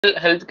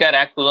Health care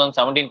act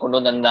 2017 கொண்டு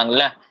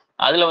வந்திருந்தாங்கல்ல,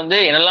 அதுல வந்து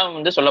என்னெல்லாம்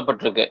வந்து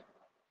சொல்லப்பட்டிருக்கு,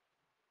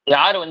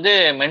 யாரு வந்து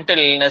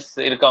மென்டல் இல்னஸ்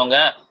இருக்கவங்க,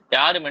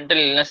 யாரு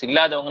மென்டல் இல்னஸ்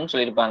இல்லாதவங்கன்னு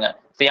சொல்லியிருப்பாங்க.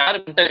 யாரு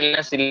மென்டல்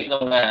இல்னஸ்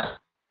இல்லாதவங்க,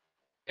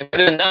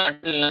 எப்படி இருந்தா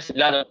மென்டல் இல்னஸ்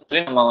இல்லாதவங்க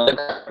சொல்லி நம்ம வந்து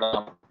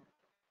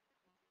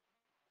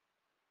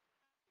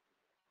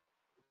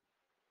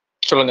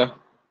சொல்லுங்க.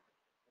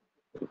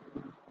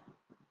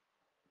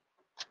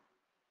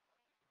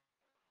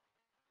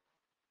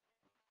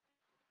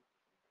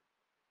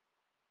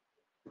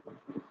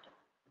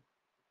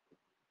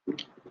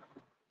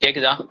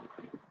 கேக்குதா?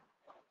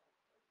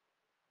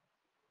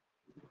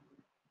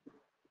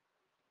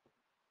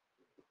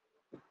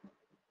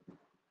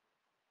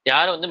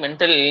 யாரு வந்து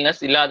மென்டல்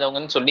இல்னஸ்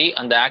இல்லாதவங்கன்னு சொல்லி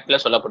அந்த ஆக்ட்ல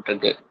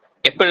சொல்லப்பட்டிருக்கு.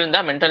 எப்படி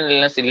இருந்தா மென்டல்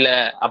இல்னஸ் இல்ல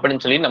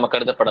அப்படின்னு சொல்லி நம்ம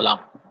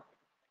கருதப்படலாம்.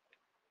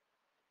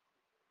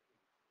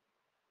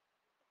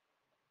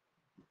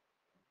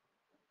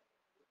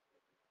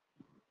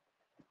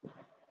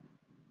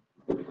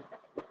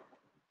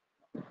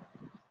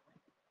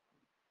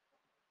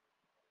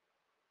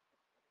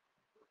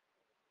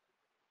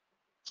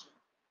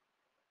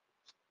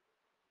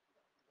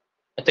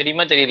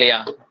 தெரியுமா தெரியலையா?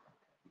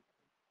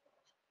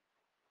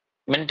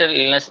 மென்டல்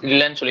இல்னஸ்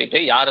இல்லைன்னு சொல்லிட்டு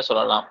யார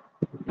சொல்லலாம்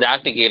இந்த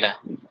ஆக்ட் கீழ?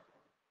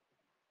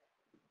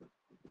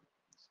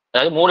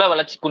 அதாவது மூளை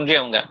வளர்ச்சி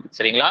குன்றியவங்க,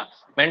 சரிங்களா?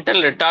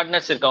 மென்டல்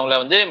ரிட்டார்ட்னஸ் இருக்கவங்கள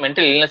வந்து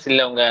மென்டல் இல்னஸ்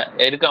இல்லவங்க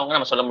இருக்கவங்க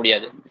நம்ம சொல்ல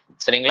முடியாது,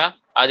 சரிங்களா?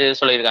 அது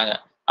சொல்லியிருக்காங்க.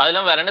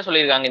 அதெல்லாம் வேற என்ன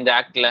சொல்லியிருக்காங்க இந்த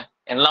ஆக்ட்ல?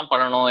 என்னெல்லாம்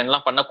பண்ணணும்,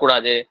 என்னெல்லாம்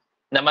பண்ணக்கூடாது,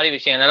 இந்த மாதிரி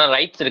விஷயம் என்னெல்லாம்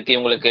ரைட்ஸ் இருக்கு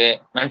இவங்களுக்கு,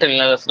 மென்டல்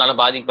இல்னஸ்னால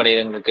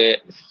பாதிப்படைகிறவங்களுக்கு.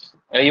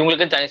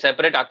 இவங்களுக்கு தனி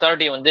செப்பரேட்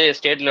அத்தாரிட்டி வந்து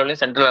ஸ்டேட் லெவலையும்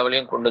சென்ட்ரல்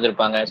லெவலையும் கொண்டு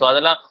வந்திருப்பாங்க. ஸோ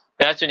அதெல்லாம்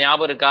ஏதாச்சும்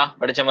ஞாபகம் இருக்கா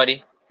படிச்ச மாதிரி?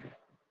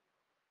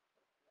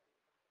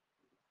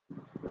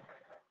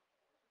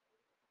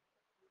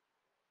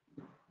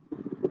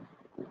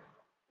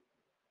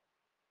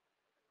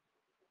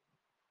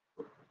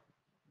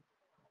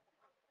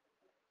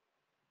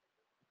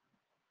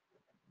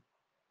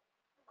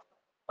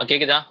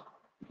 கேக்குதா?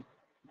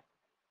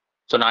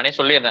 ஸோ நானே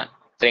சொல்லிடுறேன்,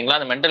 சரிங்களா?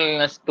 அந்த மென்டல்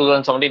இல்னஸ்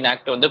 2017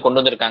 ஆக்ட் வந்து கொண்டு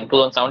வந்திருக்காங்க,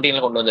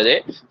 2017 கொண்டு வந்தது.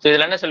 ஸோ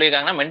இதுல என்ன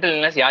சொல்லியிருக்காங்கன்னா, மென்டல்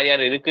இல்னஸ் யார்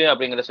யார் இருக்கு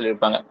அப்படிங்கிறத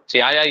சொல்லியிருப்பாங்க. ஸோ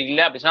யார் யார்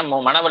இல்லை அப்படின்னா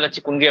மன வளர்ச்சி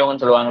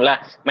குன்றியவங்கன்னு சொல்லுவாங்கல்ல,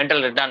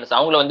 மென்டல் ரிட்டார்டன்ஸ்,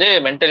 அவங்கள வந்து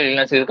மென்டல்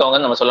இல்னஸ்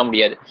இருக்கவங்கன்னு நம்ம சொல்ல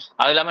முடியாது.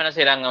 அது இல்லாம என்ன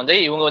செய்யறாங்க வந்து,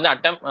 இவங்க வந்து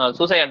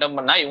சூசைட் அட்டம்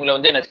பண்ணா இவங்களை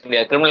வந்து என்ன செய்ய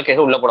முடியாது, கிரிமினல்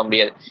கேஸ் உள்ள போட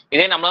முடியாது.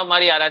 இதே நம்மள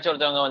மாதிரி யாராச்சும்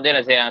ஒருத்தவங்க வந்து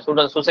என்ன செய்ய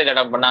சூசைட்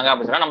அட்டம் பண்ணாங்க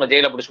அப்படின்னு சொன்னா நம்ம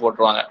ஜெயில பிடிச்சி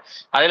போட்டுருவாங்க.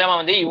 அது இல்லாம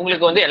வந்து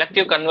இவங்களுக்கு வந்து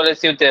எலக்டிவ்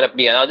கன்வல்சிவ்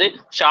தெரப்பி, அதாவது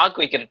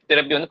ஷாக் வைக்கிற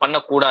தெரப்பி வந்து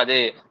பண்ணக்கூடாது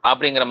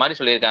அப்படிங்கிற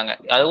மாதிரி சொல்லியிருக்காங்க.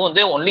 அதுவும்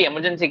வந்து ஒன்லி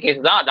எமர்ஜென்சி கேஸ்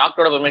தான்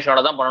டாக்டரோட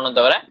பெர்மிஷனோட தான் பண்ணணும்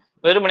தவிர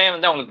வெறுமனே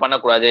வந்து அவங்களுக்கு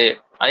பண்ணக்கூடாது.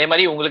 அதே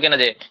மாதிரி உங்களுக்கு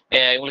என்னது,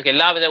 இவங்களுக்கு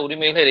எல்லா வித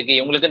உரிமைகளும் இருக்கு.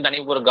 இவங்களுக்கு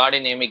தனி ஒரு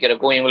கார்டன்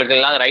நியமிக்கிறக்கும், இவங்களுக்கு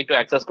எல்லாம் right to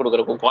access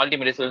கொடுக்கறக்கும்,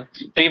 quality medicine,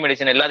 free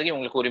medicine எல்லாத்துக்கும்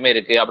இவங்களுக்கு உரிமை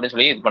இருக்கு அப்படின்னு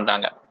சொல்லி இது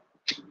பண்றாங்க.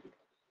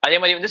 அதே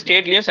மாதிரி வந்து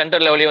ஸ்டேட்லயும்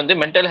சென்ட்ரல் லெவலையும்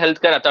வந்து மென்டல்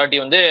ஹெல்த் கேர்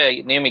அத்தாரிட்டி வந்து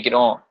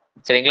நியமிக்கிறோம்,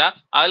 சரிங்களா?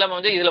 அதுல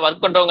வந்து இதுல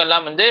ஒர்க் பண்றவங்க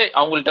எல்லாம் வந்து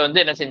அவங்கள்ட்ட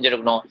வந்து என்ன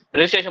செஞ்சிருக்கணும்,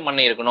 ரெஜிஸ்ட்ரேஷன்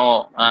பண்ணி இருக்கணும்,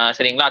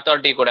 சரிங்களா?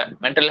 அத்தாரிட்டி கூட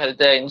மென்டல்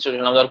ஹெல்த்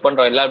இன்ஸ்டியூஷன் ஒர்க்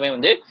பண்ற எல்லாருமே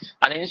வந்து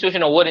அந்த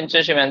இன்ஸ்டியூஷன், ஒவ்வொரு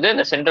இன்ஸ்டியூஷன் வந்து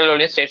இந்த சென்ட்ரல்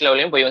லெவலையும் ஸ்டேட்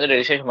லெவலையும் போய் வந்து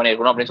ரெஜிஸ்ட்ரேஷன்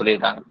பண்ணிருக்கணும் அப்படின்னு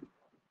சொல்லியிருக்காங்க.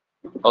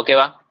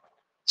 ஓகேவா?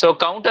 சோ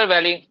கவுண்டர்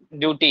வேலிங்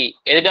டியூட்டி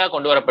எதுக்காக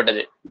கொண்டு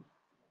வரப்பட்டது?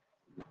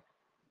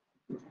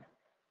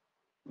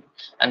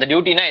 அந்த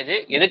டியூட்டினா எது,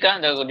 எதுக்காக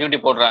அந்த டியூட்டி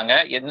போடுறாங்க,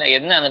 என்ன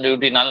என்ன அந்த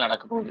டியூட்டினால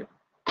நடக்க போகுது?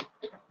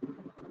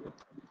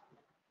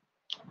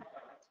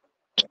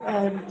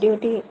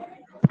 டியூட்டி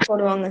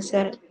போடுவாங்க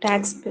சார்,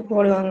 டாக்ஸ்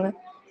போடுவாங்க,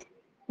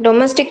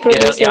 டொமஸ்டிக்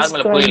யார்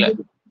மேல ப்ரொடியூசர்ஸ்க்கு புரியல?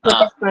 வந்து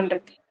ப்ரொடெக்ட்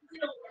பண்றது.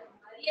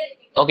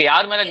 ஓகே,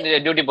 யார் மேல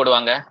டியூட்டி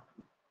போடுவாங்க?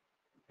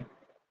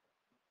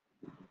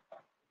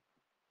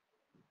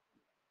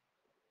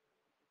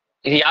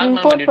 இது யார்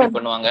மேல டியூட்டி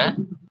பண்ணுவாங்க?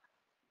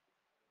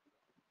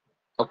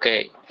 ஓகே,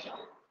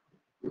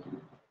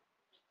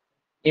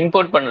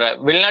 இம்போர்ட் பண்ற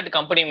வெளிநாட்டு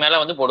கம்பெனி மேல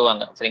வந்து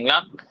போடுவாங்க, சரிங்களா?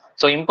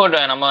 சோ இம்போர்ட்,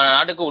 நம்ம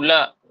நாட்டுக்கு உள்ள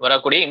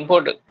வரக்கூடிய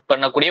இம்போர்ட்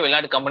பண்ணக்கூடிய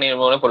வெளிநாட்டு கம்பெனி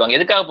மூலம் போடுவாங்க.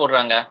 எதுக்காக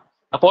போடுறாங்க?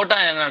 போட்டா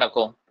என்ன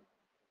நடக்கும்,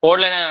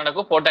 போடல என்ன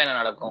நடக்கும், போட்டா என்ன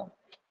நடக்கும்?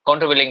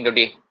 கவுண்டர் வேலிங்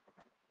டியூட்டி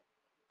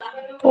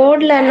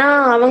போடலன்னா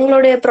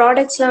அவங்களுடைய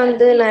ப்ராடக்ட்ஸ்லாம்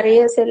வந்து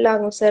நிறைய செல்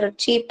ஆகும் சார்,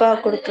 சீப்பா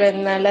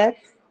கொடுக்கறதுனால.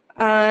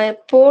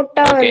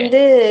 போட்டா வந்து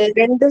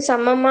ரெண்டும்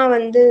சமமா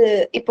வந்து,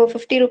 இப்போ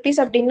 50 rupees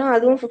அப்படின்னா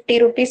அதுவும் 50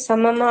 rupees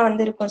சமமா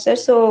வந்து இருக்கும்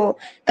சார். ஸோ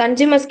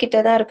கன்சியூமர்ஸ்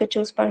கிட்ட தான் இருக்கு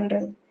சூஸ்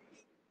பண்றது.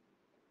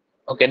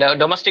 ஓகே,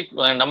 டொமஸ்டிக்,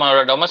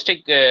 நம்மளோட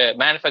டொமஸ்டிக்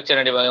மேனுஃபேக்சர்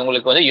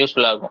உங்களுக்கு வந்து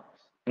யூஸ்ஃபுல்லா இருக்கும்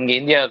இங்க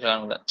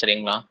இந்தியாவுக்கு,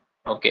 சரிங்களா?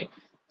 ஓகே,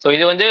 ஸோ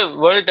இது வந்து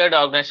வேர்ல்ட் ட்ரேட்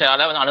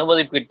ஆர்கனைசேஷனால வந்து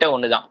அனுமதிப்பிட்ட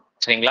ஒண்ணுதான்,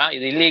 சரிங்களா?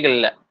 இது இல்லீகல்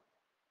இல்ல.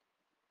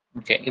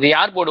 ஓகே, இது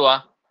யார் போடுவா,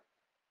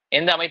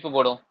 எந்த அமைப்பு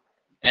போடும்,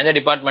 எந்த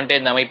டிபார்ட்மெண்ட்,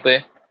 எந்த அமைப்பு?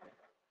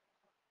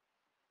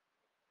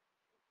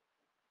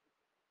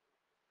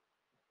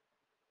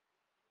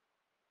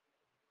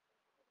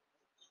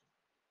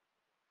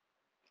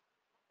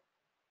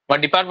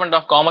 டிபார்ட்மெண்ட்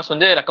ஆஃப் காமர்ஸ்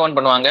வந்து ரெக்கமெண்ட்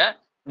பண்ணுவாங்க,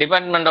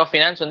 டிபார்ட்மெண்ட் ஆஃப்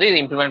ஃபினான்ஸ் வந்து இது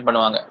இம்ப்ளிமெண்ட்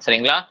பண்ணுவாங்க,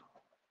 சரிங்களா?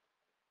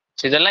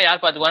 இதெல்லாம்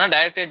யார் பாத்துக்குவாங்கன்னா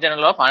directorate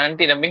general of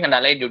anti dumping and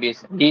allied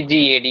duties,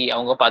 டிஜிஏடி,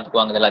 அவங்க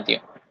பாத்துக்குவாங்க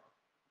எல்லாத்தையும்.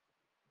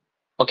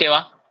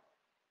 ஓகேவா?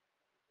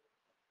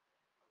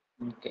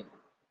 Okay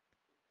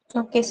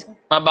okay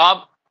sir.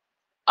 பாப்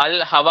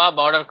அல் ஹவா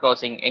பார்டர்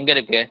கிராசிங் எங்க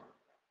இருக்கு?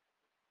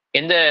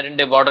 எந்த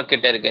 2 பார்டர்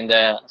கிட்ட இருக்கு இந்த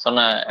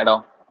சொன்ன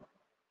இடம்?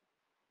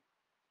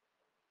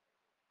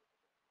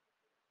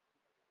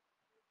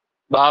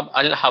 பாப்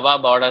அல் ஹவா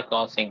border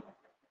crossing.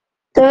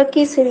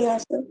 Turkey Syria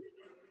sir.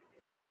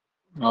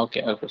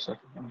 Okay okay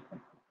sir.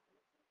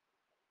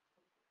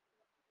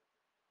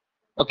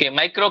 Okay,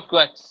 micro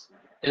quakes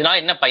இதனால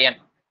என்ன பயன்?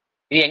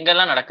 இது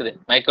எங்கெல்லாம் நடக்குது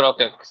மைக்ரோ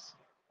குவாக்ஸ்?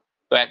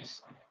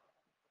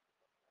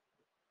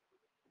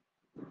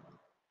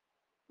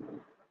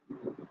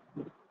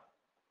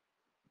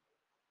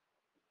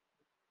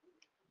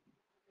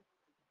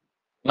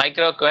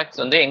 மைக்ரோ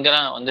குவாக்ஸ் வந்து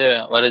எங்கெல்லாம் வந்து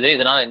வருது,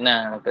 இதனால என்ன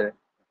நடக்குது?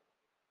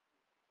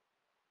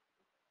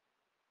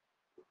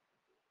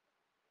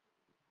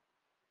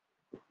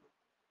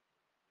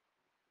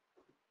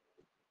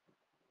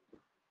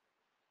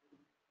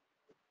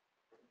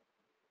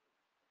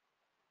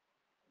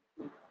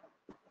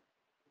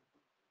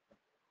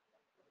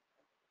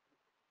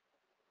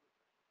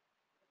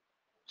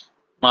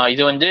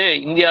 இது வந்து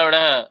இந்தியாவோட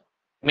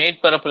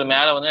மேற்பரப்பு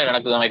மேல வந்து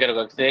நடக்குது மைக்ரோ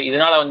குவாக்ஸ்.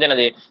 இதனால வந்து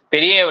என்னது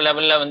பெரிய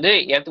லெவல்ல வந்து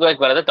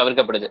எர்த்குவேக் வரதை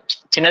தவிர்க்கப்படுது.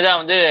 சின்னதா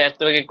வந்து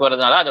எர்த்குவேக்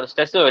வரதுனால அதோட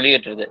ஸ்ட்ரெஸ்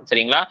வெளியேற்றுது.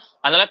 சரிங்களா?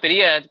 அதனால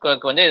பெரிய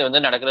எர்த்குவேக் வந்து இது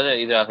வந்து நடக்கிறது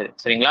இது ஆகுது.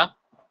 சரிங்களா?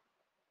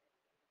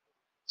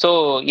 சோ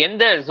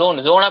எந்த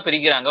ஜோனா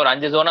பிரிக்கிறாங்க, ஒரு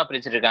 5 ஜோனா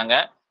பிரிச்சுட்டு இருக்காங்க.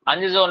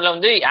 5 ஜோன்ல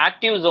வந்து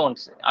ஆக்டிவ்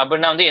ஜோன்ஸ்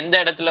அப்படின்னா வந்து எந்த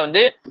இடத்துல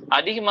வந்து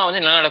அதிகமா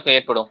வந்து நிலநடுக்கம்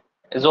ஏற்படும்?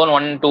 ஜோன்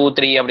 1, 2,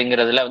 3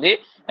 அப்படிங்கிறதுல வந்து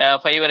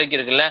 5 வரைக்கும்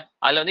இருக்குல்ல,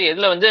 அதுல வந்து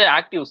எதுல வந்து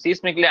ஆக்டிவ்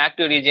சீஸ்மிக்லி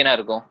ஆக்டிவ் ரீஜியனா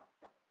இருக்கும்?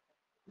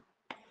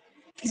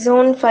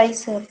 Zone 5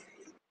 sir.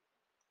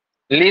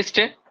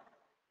 Least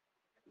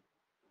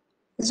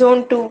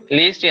zone 2.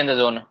 Least எந்த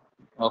zone?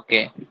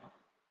 Okay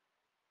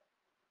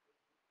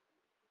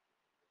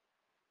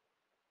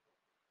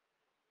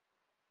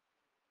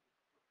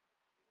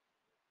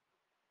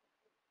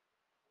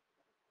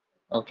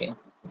okay.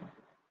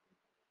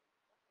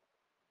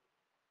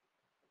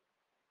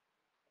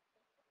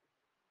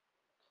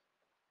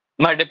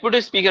 Deputy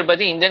speaker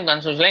பத்தி இந்தியன்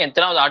கான்ஸ்டிடியூஷன்ல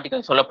எத்தனாவது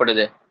ஆர்டிகல்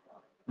சொல்லப்படுது?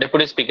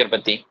 டெபுட்டி ஸ்பீக்கர்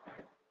பத்தி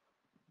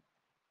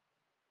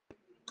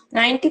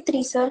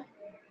 93 sir.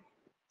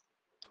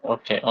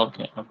 Okay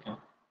okay okay.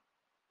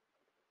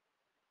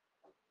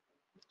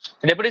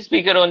 Deputy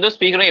speaker வந்து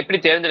ஸ்பீக்கரும் எப்படி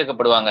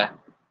தேர்ந்தெடுக்கப்படுவாங்க?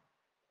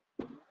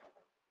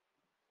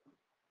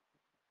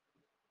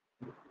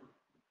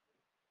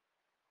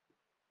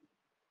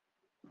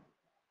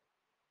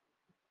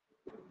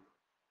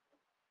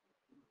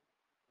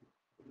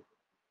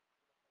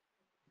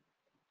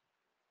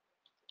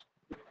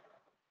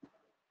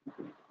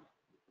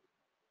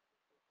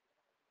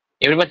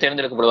 எப்படிமா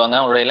தேர்ந்தெடுக்கப்படுவாங்க?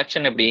 அவங்களோட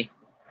எலெக்ஷன் எப்படி?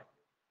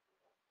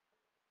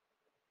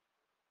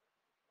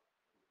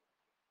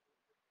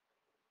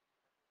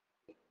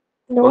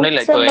 ஒண்ணும்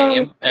இல்ல, இப்போ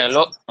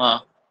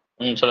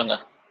சொல்லுங்க.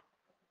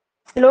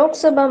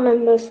 லோக்சபா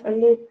மெம்பர்ஸ்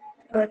வந்து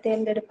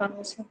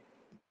தேர்ந்தெடுப்பாங்க சார்.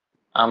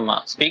 ஆமா,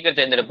 ஸ்பீக்கர்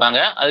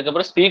தேர்ந்தெடுப்பாங்க.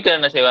 அதுக்கப்புறம் ஸ்பீக்கர்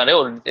என்ன செய்வாரு,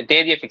 ஒரு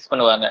தேதியை பிக்ஸ்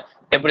பண்ணுவாங்க,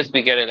 டெபுட்டி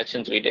ஸ்பீக்கர்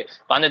எலெக்ஷன் சொல்லிட்டு.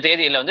 அந்த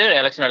தேதியில வந்து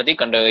எலெக்ஷன் நடத்தி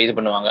இது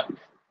பண்ணுவாங்க.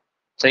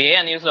 ஸோ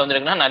ஏன் நியூஸ்ல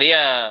வந்திருக்குன்னா நிறைய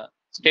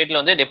ஸ்டேட்ல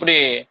வந்து டெபுட்டி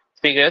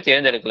ஸ்பீக்கரை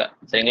தேர்ந்தெடுக்கல.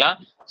 சரிங்களா?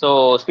 ஸோ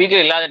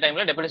ஸ்பீக்கர் இல்லாத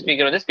டைம்ல டெபுட்டி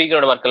ஸ்பீக்கர் வந்து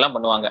ஸ்பீக்கரோட ஒர்க் எல்லாம்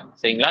பண்ணுவாங்க.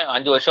 சரிங்களா?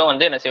 5 வருஷம்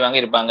வந்து என்ன செய்வாங்க,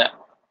 இருப்பாங்க.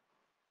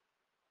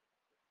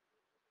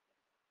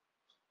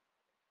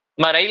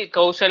 ரயில்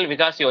கௌஷல்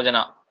விகாஸ்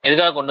யோஜனா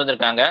எதுக்காக கொண்டு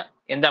வந்திருக்காங்க?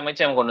 எந்த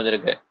அமைச்சகம் கொண்டு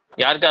வந்திருக்கு?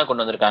 யாருக்காக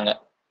கொண்டு வந்திருக்காங்க?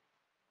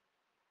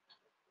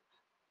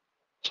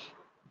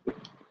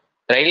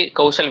 ரயில்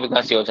கௌஷல்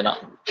விகாஸ் யோஜனா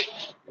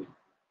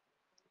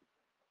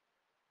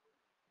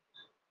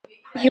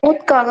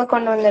யூத்காக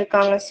கொண்டு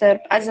வந்திருக்காங்க sir,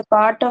 as a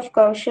part of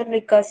Kaushal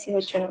Vikas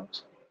Yojana.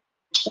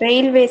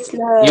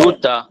 ரயில்வேஸ்ல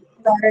யூத்தா?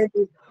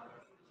 guarantee.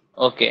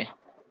 Okay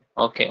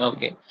okay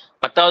okay.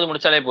 10வது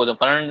முடிச்சாலே போதும்,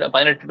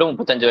 18 to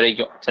 35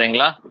 வரைக்கும்.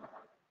 சரிங்களா?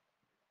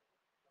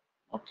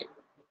 Okay.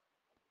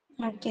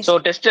 Okay so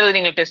sir. Test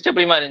எழுதுனீங்க, test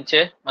எப்படிமா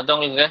இருந்துச்சு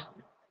மற்றவங்களுக்கு?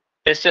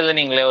 டெஸ்ட்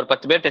எழுதுனீங்களே, ஒரு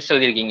 10 பேர் டெஸ்ட்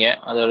எழுதிருக்கீங்க,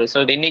 அதோட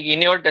ரிசல்ட்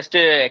இன்னையோட டெஸ்ட்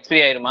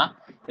எக்ஸ்பிரி ஆயிருமா?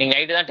 நீங்க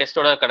நைட்டு தான்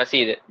டெஸ்டோட கடைசி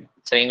இது.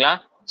 சரிங்களா?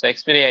 ஸோ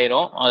எக்ஸ்பிரி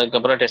ஆயிரும்,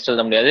 அதுக்கப்புறம் டெஸ்ட்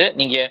எழுத முடியாது.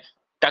 நீங்க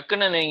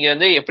டக்குன்னு நீங்க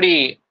வந்து எப்படி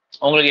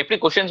உங்களுக்கு எப்படி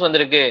கொஸ்டின்ஸ்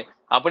வந்திருக்கு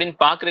அப்படின்னு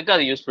பாக்குறதுக்கு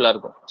அது யூஸ்ஃபுல்லா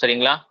இருக்கும்.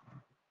 சரிங்களா?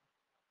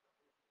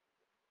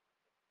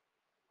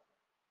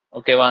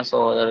 ஓகேவா? ஸோ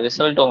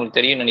ரிசல்ட் உங்களுக்கு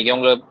தெரியும் நினைக்கிறேன்.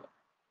 உங்களுக்கு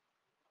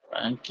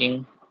ரேங்கிங்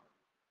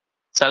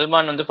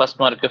சல்மான் வந்து ஃபர்ஸ்ட்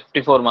மார்க்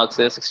 54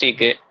 மார்க்ஸ்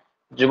 60க்கு.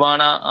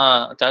 ஜுமானா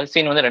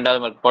தஹ்சீன் வந்து 2வது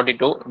மார்க்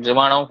 42,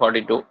 ஜுமானாவும்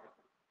 42.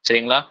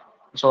 சரிங்களா?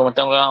 ஸோ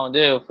மற்றவங்கலாம்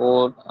வந்து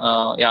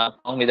 4,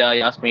 அமிதா,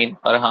 யாஸ்மின்,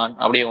 ஃபர்ஹான்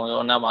அப்படி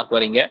ஒன்றா மார்க்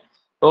வரீங்க.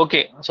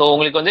 ஓகே. ஸோ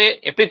உங்களுக்கு வந்து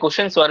எப்படி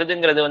கொஸ்டின்ஸ்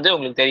வருதுங்கிறது வந்து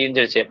உங்களுக்கு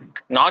தெரிஞ்சிருச்சு.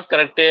 நாட்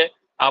கரெக்ட்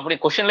அப்படி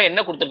கொஸ்டின்ல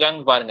என்ன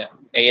கொடுத்துருக்காங்கன்னு பாருங்க.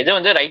 எது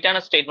வந்து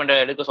ரைட்டான ஸ்டேட்மெண்ட்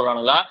எடுக்க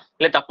சொல்றாங்களா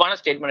இல்ல தப்பான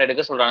ஸ்டேட்மெண்ட்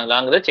எடுக்க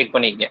சொல்றாங்களாங்கிறத செக்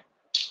பண்ணிக்கங்க.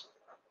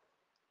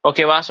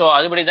 ஓகேவா? ஸோ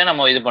அதுபடி தான்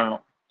நம்ம இது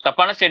பண்ணணும்.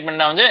 தப்பான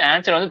ஸ்டேட்மெண்ட்னா வந்து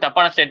ஆன்சர் வந்து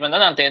தப்பான ஸ்டேட்மெண்ட்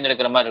தான் நான்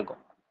தேர்ந்தெடுக்கிற மாதிரி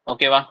இருக்கும்.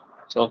 ஓகேவா?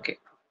 So okay.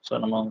 ஸோ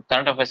நம்ம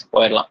கரண்ட் அஃபேர்ஸ்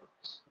போயிடலாம்.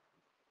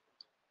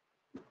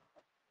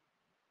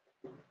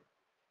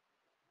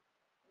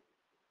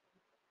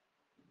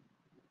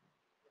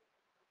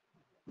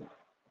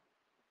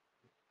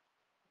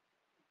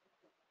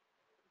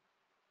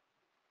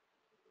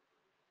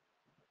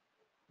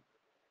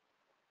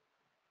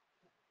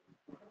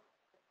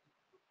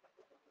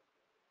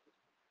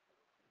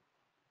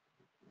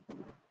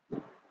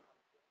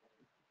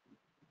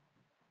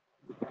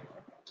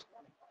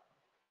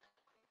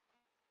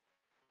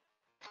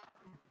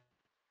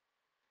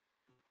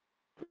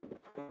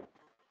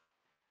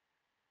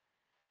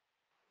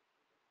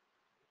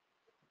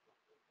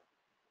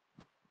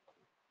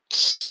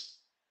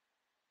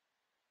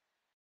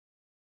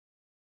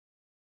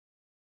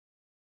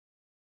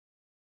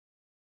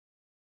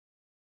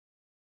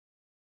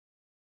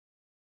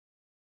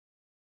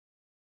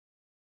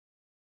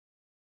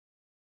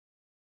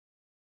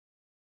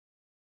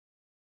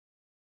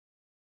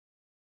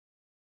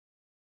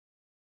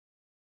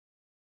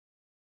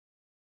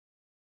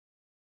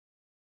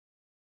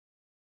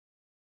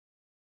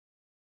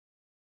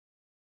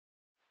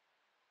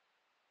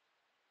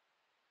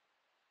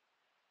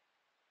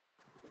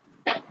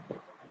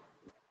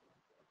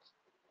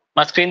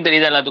 ஸ்கிரீன்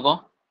தெரியுதா எல்லாத்துக்கும்?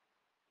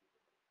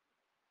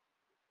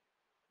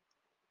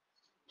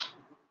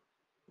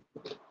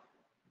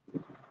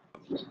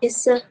 Yes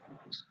sir.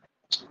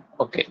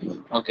 Okay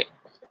okay.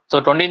 So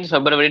 20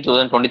 February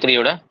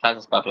 2023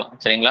 classes பார்க்கலாம்.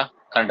 சரிங்களா?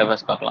 கரண்ட்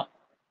அஃபேர்ஸ் பார்க்கலாம்.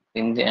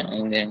 இந்தியன்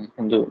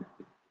ஹிந்து.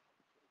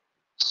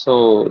 ஸோ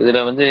இதுல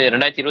வந்து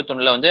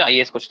 2021 வந்து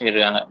ஐஏஎஸ் கொஸ்டின்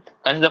கேட்டிருக்காங்க.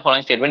 Consider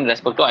following statement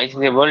respect to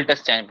ICC world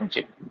test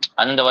championship.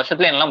 அந்த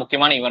வருஷத்துல என்னெல்லாம்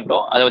முக்கியமான ஈவெண்ட்டோ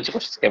அதை வச்சு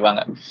கொஸ்டின்ஸ்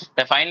கேட்பாங்க.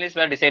 த finalist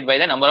where decide by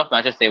the number of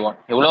matches they one.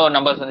 எவ்வளோ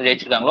நம்பர்ஸ் வந்து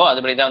ஜெயிச்சிருக்காங்களோ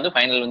அதுபடி தான் வந்து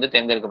ஃபைனல் வந்து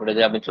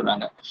தேர்ந்தெடுக்கப்படுது அப்படின்னு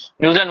சொன்னாங்க.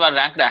 New Zealand war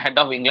ranked ahead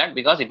of England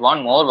because it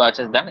van more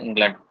matches தன்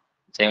இங்கிலாந்து.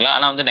 சரிங்களா?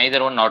 ஆனா வந்து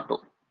neither one not two.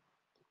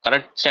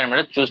 Correct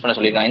statement choose பண்ண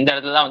சொல்லியிருக்காங்க. இந்த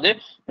இடத்துல தான் வந்து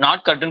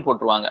நாட் கரெக்ட்னு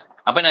போட்டுருவாங்க.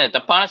 அப்ப என்ன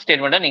தப்பான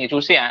ஸ்டேட்மெண்ட்டை நீங்க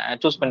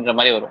சூஸ் பண்ற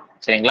மாதிரி வரும்.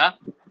 சரிங்களா?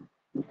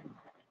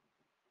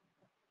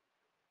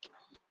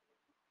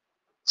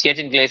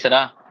 சியாச்சின் கிளேசரா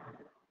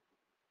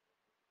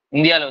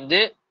இந்தியாவில் வந்து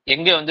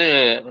எங்க வந்து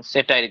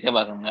செட் ஆயிருக்கு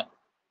பாருங்க.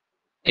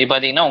 இது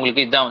பாத்தீங்கன்னா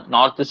உங்களுக்கு இதுதான்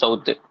north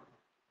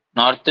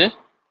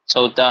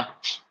சவுத்தா.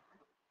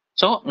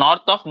 So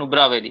north of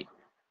Nubra வேலி.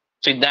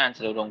 ஸோ இதுதான்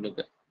ஆன்சர் வரும்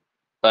உங்களுக்கு.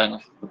 பாருங்க,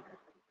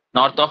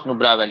 நார்த் ஆஃப்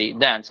நுப்ரா வேலி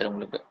இதுதான் ஆன்சர்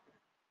உங்களுக்கு.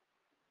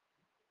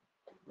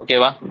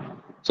 ஓகேவா?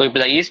 ஸோ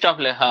இப்போ ஈஸ்ட்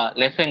ஆஃப்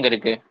லெஃப் எங்க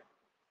இருக்கு?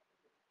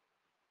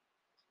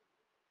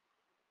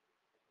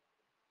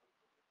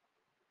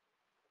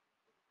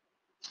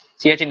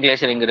 சியாச்சின்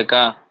கிளேசியர் எங்க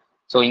இருக்கா?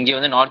 ஸோ இங்க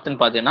வந்து நார்த்னு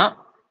பாத்தீங்கன்னா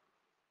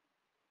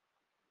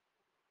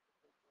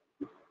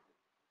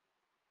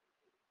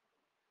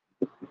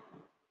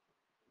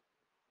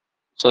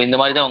ஸோ இந்த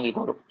மாதிரி தான்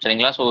உங்களுக்கு வரும்.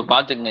 சரிங்களா? ஸோ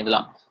பார்த்துக்குங்க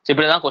இதெல்லாம்.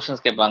 இப்படிதான்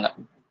கொஸ்டின்ஸ் கேட்பாங்க.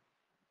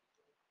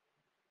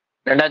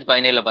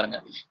 2017 பாருங்க.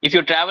 If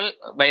you travel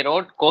by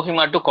road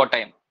Kohima to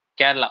கோட்டாயம்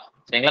Kerala.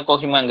 சரிங்களா?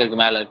 கோஹிமா எங்க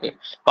இருக்கு? மேல இருக்கு.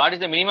 What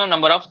is the minimum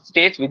number of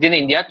states within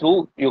India through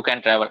you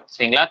can travel.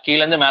 சரிங்களா? கீழ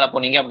இருந்து மேல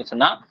போனீங்க அப்படின்னு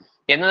சொன்னா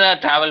எந்த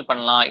டிராவல்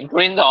பண்ணலாம்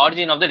including the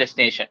origin of the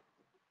destination.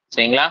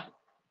 சரிங்களா?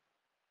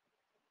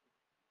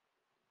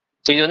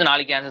 இது வந்து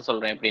நாளைக்கு ஆன்சர்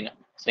சொல்றேன் எப்படின்னு.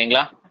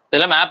 சரிங்களா?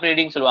 இதெல்லாம் மேப்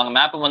ரீடிங் சொல்லுவாங்க.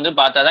 மேப் வந்து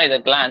பார்த்தாதான்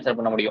இதுக்கெல்லாம் ஆன்சர்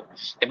பண்ண முடியும்.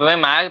 எப்பவுமே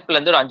மேப்ல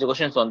இருந்து ஒரு 5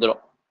 கொஸ்டின்ஸ்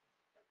வந்துடும்.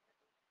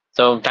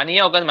 ஸோ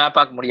தனியா உட்காந்து மேப்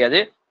பார்க்க முடியாது.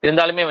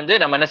 இருந்தாலுமே வந்து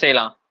நம்ம என்ன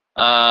செய்யலாம்,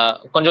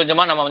 கொஞ்சம்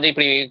கொஞ்சமா நம்ம வந்து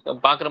இப்படி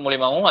பாக்குற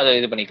மூலியமாவும் அதை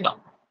இது பண்ணிக்கலாம்.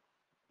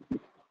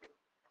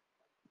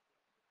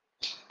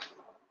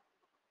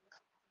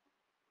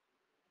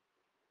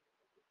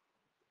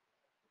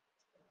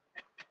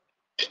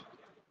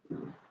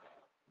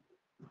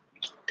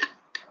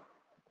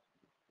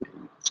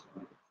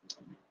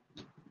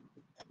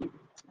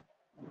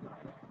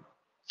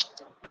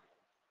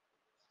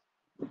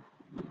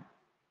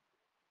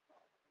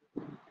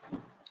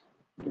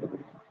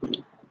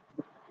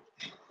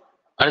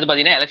 அடுத்து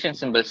பாத்தீங்கன்னா எலெக்ஷன்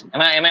சிம்பிள்ஸ்.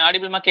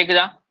 ஆடிபிள்மா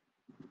கேக்குதா?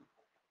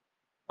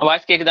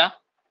 வாய்ஸ் கேக்குதா?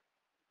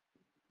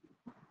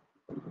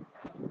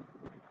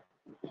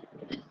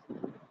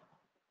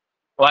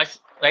 வாய்ஸ்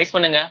ரைஸ்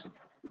பண்ணுங்க.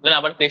 இல்லை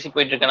நான் பாட்டு பேசி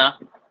போயிட்டு இருக்கேனா?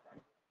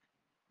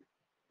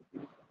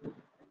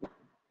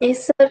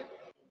 Yes sir.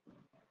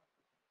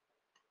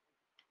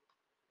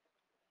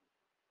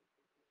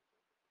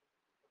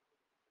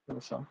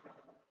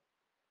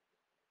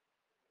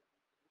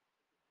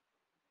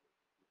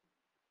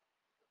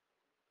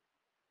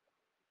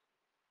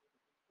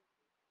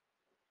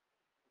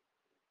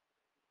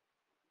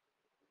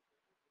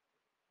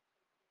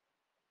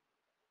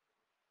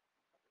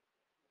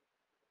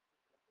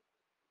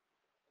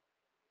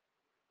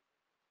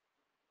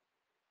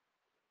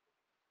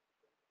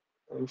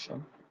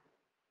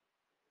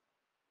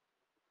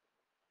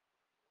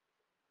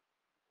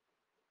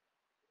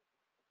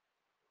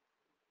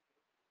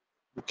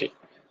 Okay.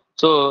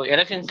 So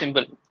election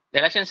symbol. The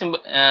election symbol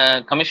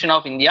Commission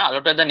of India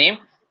allotted the name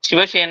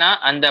Shiva Sena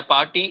and the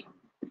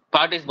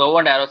party's bow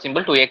and arrow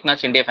symbol to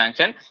Eknath Shinde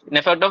function in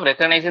effect of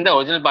recognizing the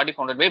original party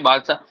founded by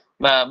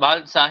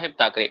பால் சாஹிப்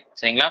தாக்கரே.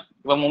 சரிங்களா?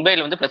 இப்ப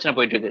மும்பைல வந்து பிரச்சனை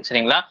போயிட்டு இருக்கு.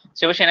 சரிங்களா?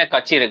 சிவசேனா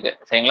கட்சி இருக்கு.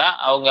 சரிங்களா?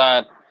 அவங்க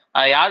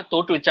யார்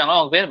தோற்று வச்சாங்களோ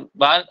அவங்க பேர்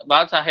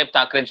பால் சாஹேப்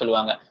தாக்கரேன்னு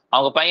சொல்லுவாங்க.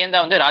 அவங்க பையன்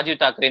தான் வந்து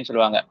ராஜீவ் தாக்கரேன்னு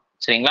சொல்லுவாங்க.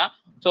 சரிங்களா?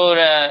 ஸோ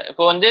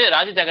இப்போ வந்து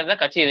ராஜீவ் தாக்கரே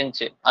தான் கட்சி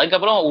இருந்துச்சு.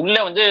 அதுக்கப்புறம் உள்ள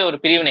வந்து ஒரு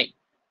பிரிவினை.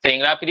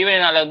 சரிங்களா?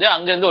 பிரிவினைனால வந்து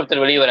அங்க இருந்து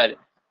ஒருத்தர் வெளியே வராரு.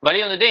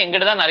 வெளியே வந்துட்டு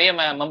எங்கிட்ட தான் நிறைய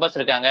மெம்பர்ஸ்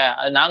இருக்காங்க,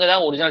 அது நாங்க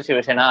தான் ஒரிஜினல்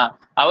சிவசேனா,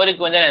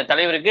 அவருக்கு வந்து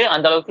தலைவருக்கு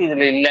அந்த அளவுக்கு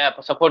இதுல இல்ல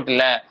சப்போர்ட்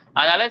இல்ல,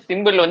 அதனால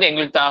சிம்பிள் வந்து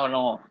எங்களுக்கு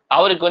தாகணும்,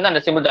 அவருக்கு வந்து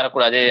அந்த சிம்பிள்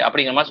தரக்கூடாது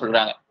அப்படிங்கிற மாதிரி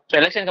சொல்றாங்க. ஸோ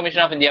எலெக்ஷன்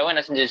கமிஷன் ஆஃப் இந்தியாவும்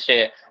என்ன செஞ்சிச்சு,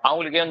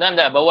 அவங்களுக்கு வந்து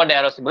அந்த பவ் அண்ட்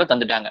ஏரோ சிம்பிள்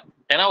தந்துட்டாங்க.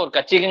 ஏன்னா ஒரு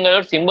கட்சிக்குங்கிற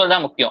ஒரு சிம்பிள்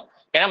தான் முக்கியம்.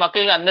 ஏன்னா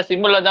மக்களுக்கு அந்த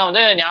சிம்பிள்ல தான்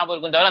வந்து ஞாபகம்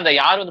இருக்கும், தவிர அந்த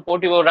யார் வந்து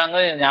போட்டி போடுறாங்க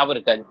ஞாபகம்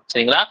இருக்காது.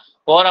 சரிங்களா?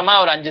 ஓரமா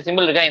ஒரு 5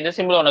 சிம்பிள் இருக்கா, எந்த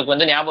சிம்பிள் உனக்கு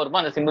வந்து ஞாபகம்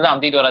இருக்கும் அந்த சிம்பிள் தான்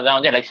அமுத்திட்டு வரதான்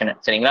வந்து எலெக்ஷன்.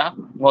 சரிங்களா?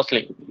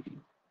 மோஸ்ட்லி.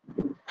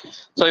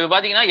 ஸோ இப்போ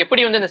பாத்தீங்கன்னா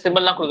எப்படி வந்து இந்த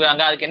சிம்பிள் எல்லாம்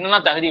கொடுக்குறாங்க, அதுக்கு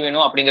என்னெல்லாம் தகுதி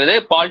வேணும் அப்படிங்கிறது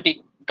பாலிட்டி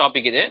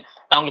டாபிக். இது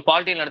நான் உங்களுக்கு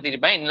பாலிட்டி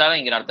நடத்திருப்பேன், இருந்தாலும்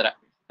இங்க நடத்துறேன்.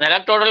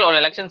 எலக்டோரல் ஒரு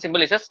election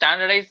simple is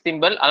standardise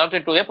simple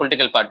allotted to A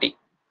political party.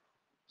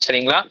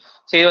 சரிங்களா?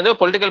 ஸோ இது வந்து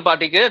பொலிட்டிக்கல்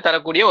பார்ட்டிக்கு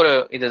தரக்கூடிய ஒரு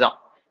இதுதான்.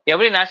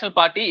 Every national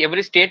party,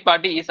 every state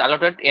party is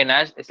allotted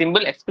a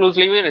symbol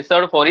exclusively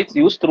reserved for its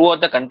use throughout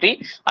the country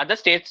at the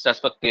states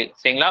respectively.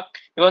 சரிங்களா?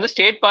 இப்போ வந்து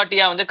ஸ்டேட்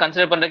பார்ட்டியா வந்து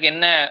கன்சிடர் பண்றதுக்கு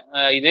என்ன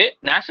இது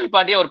நேஷனல்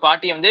பார்ட்டியா ஒரு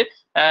பார்ட்டியை வந்து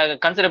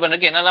கன்சிடர்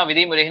பண்றதுக்கு என்னெல்லாம்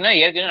விதிமுறைகள்னு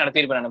ஏற்கனவே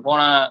நடத்தியிருப்பேன். நான்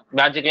போன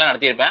பேட்சுக்கெல்லாம்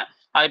நடத்தியிருப்பேன்.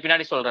 அது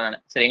பின்னாடி சொல்றேன்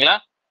நான். சரிங்களா?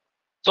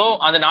 சோ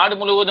அந்த நாடு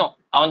முழுவதும்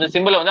அந்த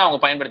சிம்பிளை வந்து அவங்க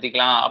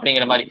பயன்படுத்திக்கலாம்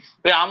அப்படிங்கிற மாதிரி.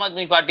 இப்போ ஆம்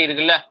ஆத்மி பார்ட்டி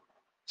இருக்குல்ல,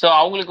 சோ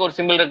அவங்களுக்கு ஒரு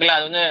சிம்பிள் இருக்குல்ல,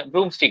 அது வந்து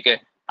ப்ரூம் ஸ்டிக்,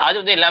 அது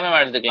வந்து எல்லாமே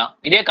எடுத்துக்கலாம்.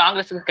 இதே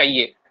காங்கிரஸுக்கு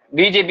கையு,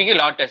 பிஜேபிக்கு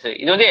லாட்டஸ்,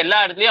 இது வந்து எல்லா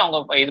இடத்துலயும்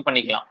அவங்க இது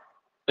பண்ணிக்கலாம்.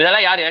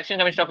 இதெல்லாம் யார் எலெக்ஷன்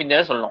கமிஷன் ஆஃப்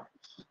இந்தியா சொல்லணும்.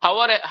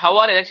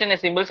 ஹவர் எலெக்ஷன்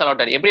சிம்பிள்ஸ்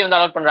அலாட்டட் எப்படி வந்து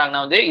அலாட்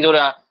பண்றாங்கன்னா வந்து இது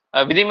ஒரு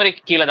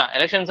விதிமுறைக்கு கீழே தான்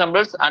எலெக்ஷன்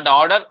சிம்பிள்ஸ் அண்ட்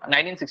ஆர்டர்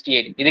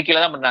 1968 இது கீழே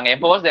தான் பண்றாங்க.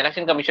 எப்போஸ்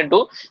election commission to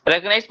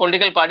recognise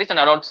political parties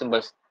and allot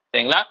symbols.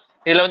 சரிங்களா?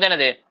 இதுல வந்து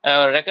என்னது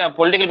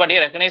பொலிட்டிக்கல் பார்ட்டியை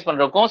ரெகனைஸ்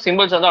பண்றதுக்கும்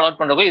சிம்பிள்ஸ் வந்து அலாட்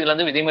பண்றதுக்கும் இதுல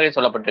வந்து விதிமுறை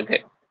சொல்லப்பட்டிருக்கு.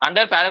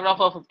 Under paragraph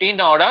of 15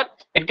 order,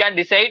 it can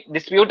decide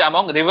dispute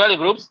among rival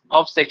groups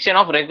of section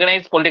of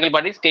recognized political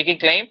parties taking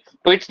claim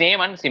to its name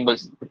and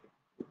symbols.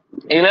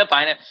 இதுல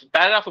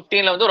பேராகிராஃப்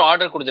 15ல வந்து ஒரு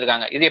ஆர்டர்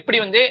கொடுத்திருக்காங்க. இது எப்படி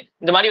வந்து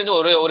இந்த மாதிரி வந்து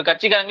ஒரு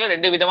கட்சிக்காரங்கள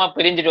ரெண்டு விதமா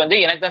பிரிஞ்சுட்டு வந்து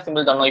எனக்கு தான்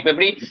சிம்பிள் தரணும். இப்ப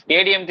எப்படி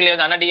ஏடிஎம்கேல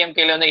வந்து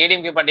டிஎம்கேல வந்து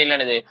ஏடிஎம்கே பார்ட்டியில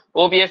என்னது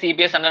ஓபிஎஸ்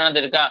இபிஎஸ்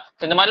சண்டை இருக்கா,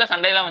 இந்த மாதிரி எல்லாம்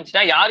சண்டையெல்லாம்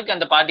வந்துச்சுன்னா யாருக்கு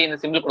அந்த பார்ட்டி இந்த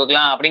சிம்பிள்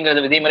கொடுக்கலாம்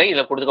அப்படிங்கிறது விதிமுறை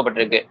இதுல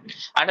கொடுக்கப்பட்டிருக்கு.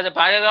 அண்ட் அந்த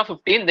paragraph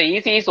 15 the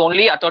EC is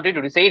only authority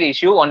to decide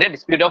issue on a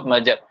dispute of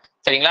merger.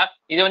 சரிங்களா?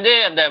 இது வந்து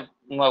அந்த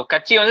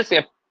கட்சி வந்து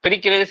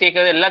பிரிக்கிறது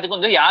சேர்க்கிறது எல்லாத்துக்கும்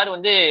வந்து யார்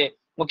வந்து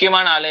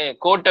முக்கியமான ஆளு,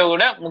 கோர்ட்டை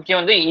விட முக்கியம்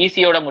வந்து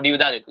இசியோட முடிவு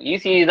தான் இருக்கு.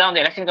 இசி தான்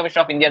வந்து எலெக்ஷன்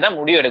கமிஷன் ஆஃப் இந்தியா தான்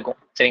முடிவு எடுக்கும்.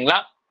 சரிங்களா?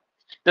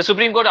 The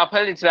Supreme Court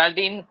upheld its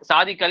validity in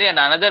Sadiq Ali and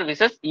another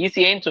versus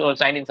ECA in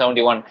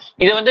 1971.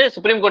 இது வந்து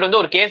சுப்ரீம் கோர்ட்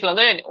வந்து ஒரு கேஸ்ல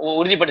வந்து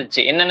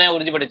உறுதிப்படுத்துச்சு. என்னென்ன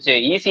உறுதிப்படுத்துச்சு?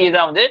 இசி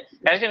தான் வந்து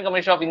எலெக்ஷன்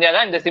கமிஷன் ஆஃப் இந்தியா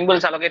தான் இந்த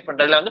சிம்பிள்ஸ் அலோகேட்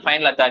பண்றதுல வந்து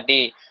ஃபைனல் அத்தாரிட்டி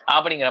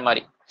அப்படிங்கிற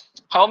மாதிரி.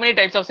 How many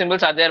types of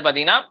symbols are there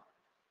பாத்தீங்கன்னா,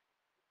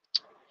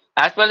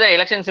 as per the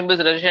election symbols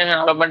registration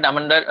and development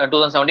amendment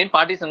 2017,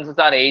 party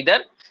symbols are either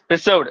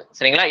reserved.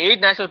 சரிங்களா? 8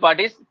 national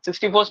parties,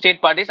 64 state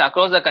parties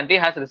across the country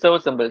has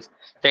reserved symbols.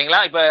 சரிங்களா?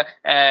 இப்ப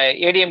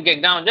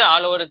ஏடிஎம்கேக்கு வந்து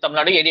all over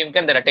Tamil Nadu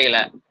ADMK அந்த ரெட்டையில,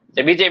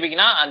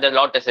 பிஜேபிக்குனா அந்த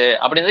lotus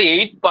அப்படின்னு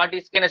 8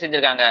 பார்ட்டிஸ்க்கு என்ன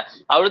செஞ்சிருக்காங்க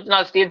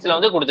 64 ஸ்டேட்ஸ்ல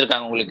வந்து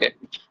கொடுத்திருக்காங்க உங்களுக்கு.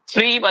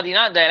 ஃப்ரீ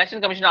பாத்தீங்கன்னா the election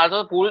commission also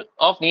pool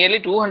of nearly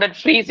 200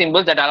 free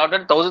symbols that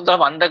allotted thousands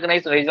of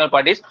unrecognized regional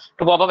parties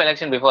to pop up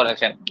election before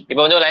election.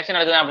 இப்போ வந்து ஒரு எலெக்ஷன்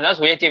நடக்குது அப்படின்னா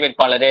சுயேட்சை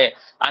வேட்பாளர்,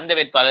 அந்த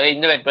வேட்பாளர்,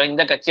 இந்த வேட்பாளர்,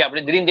 இந்த கட்சி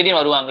அப்படி திடீர்னு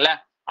வருவாங்கல்ல,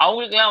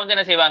 அவங்களுக்கு எல்லாம் வந்து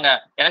என்ன செய்வாங்க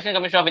எலெக்ஷன்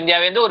கமிஷன் ஆஃப்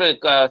இந்தியாவே வந்து ஒரு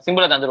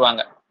சிம்பிளை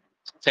தந்துருவாங்க.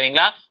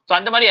 சரிங்களா? சோ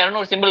அந்த மாதிரி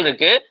 200 சிம்பிள்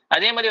இருக்கு.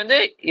 அதே மாதிரி வந்து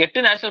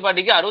 8 நேஷனல்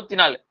பார்ட்டிக்கு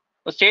 64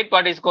 ஸ்டேட்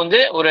பார்ட்டிஸ்க்கு வந்து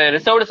ஒரு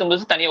ரிசர்வ்டு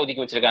சிம்பிள்ஸ் தனியா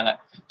ஒதுக்கி வச்சிருக்காங்க.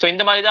 சோ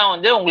இந்த மாதிரி தான்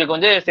வந்து உங்களுக்கு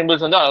வந்து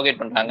சிம்பிள்ஸ் வந்து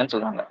அலோகேட் பண்றாங்கன்னு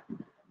சொல்றாங்க.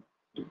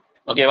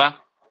 ஓகேவா?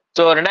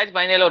 சோ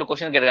 2017 ஒரு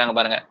கொஸ்டின் கேட்டிருக்காங்க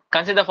பாருங்க.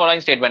 Consider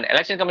following statement.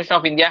 Election commission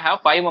of India have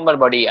 5 member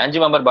body,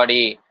 5 member பாடி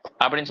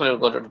அப்படின்னு சொல்லி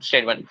ஒரு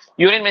statement.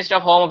 Union minister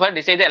of home affairs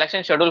decide the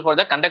election schedule for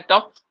the conduct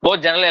of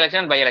both general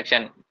election and by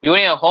election.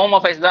 Union home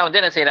affairs தான் வந்து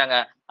என்ன செய்யறாங்க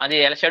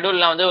அந்த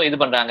ஷெட்யூல்லாம் வந்து இது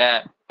பண்றாங்க.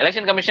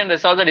 Election commission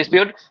resolve the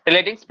dispute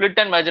relating split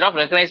and merger of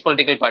recognised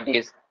political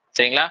parties.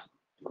 சரிங்களா?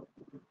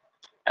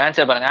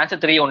 Answer பாருங்க.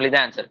 ஆன்சர் 3 ஒன்லி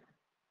தான் ஆன்சர்.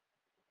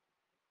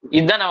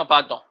 இதுதான் நம்ம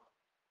பார்த்தோம்.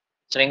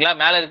 சரிங்களா?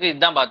 மேல இருக்கு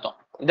இதுதான் பார்த்தோம்.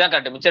 இதுதான்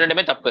கரெக்ட். மிச்சம்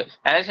ரெண்டுமே தப்பு.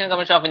 Election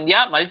commission of India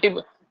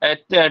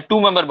 2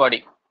 member பாடி.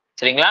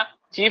 சரிங்களா?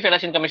 சீஃப்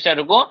எலெக்ஷன் கமிஷனர்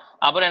இருக்கும்,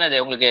 அப்புறம் என்னது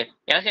உங்களுக்கு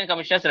எலெக்ஷன்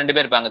கமிஷனர்ஸ் 2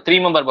 பேர் இருப்பாங்க. 3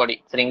 மெம்பர் பாடி.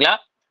 சரிங்களா?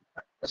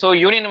 சோ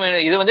யூனியன்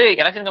இது வந்து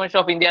எலெக்ஷன்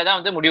கமிஷன் ஆஃப் இந்தியா தான்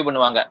வந்து முடிவு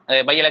பண்ணுவாங்க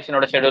பை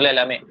எலெக்ஷனோட ஷெட்யூல்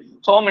எல்லாமே.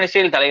 ஹோம்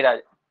மினிஸ்ட்ரியில்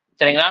தலையிடாது.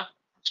 சரிங்களா?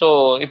 சோ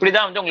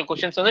இப்படிதான் வந்து உங்களுக்கு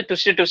கொஸ்டின்ஸ் வந்து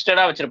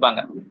ட்விஸ்டடா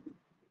வச்சிருப்பாங்க.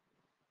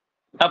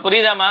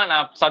 புரியுதாமா?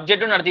 நான்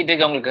சப்ஜெக்டும் நடத்திட்டு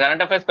இருக்கேன் உங்களுக்கு.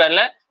 கரண்ட் அஃபேர்ஸ்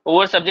பேர்ல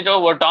ஒவ்வொரு சப்ஜெக்டோ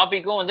ஒவ்வொரு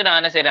டாபிக்கும் வந்து நான்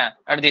என்ன செய்யறேன்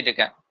நடத்திட்டு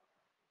இருக்கேன்.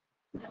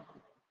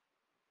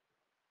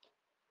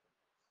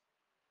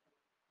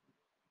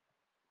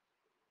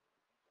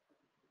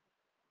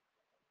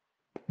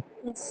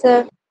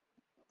 Sir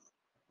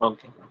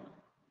okay.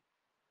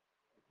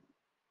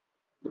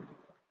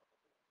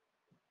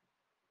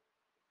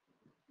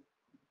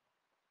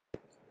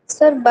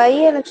 Sir by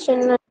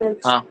election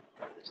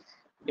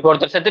இப்போ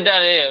ஒருத்தர்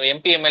செத்துட்டாரு,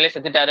 எம்பி எம்எல்ஏ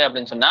செத்துட்டாரு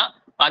அப்படின்னு சொன்னா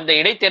அந்த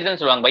இடைத்தேர்தல்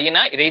சொல்லுவாங்க.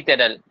 பையனா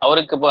இடைத்தேர்தல்.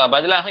 அவருக்கு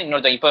பதிலாக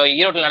இன்னொருத்தர் இப்ப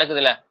ஈரோட்டில்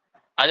நடக்குதுல்ல,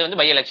 அது வந்து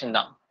பை எலெக்ஷன்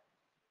தான்.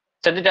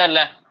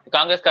 செத்துட்டார்ல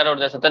காங்கிரஸ்கார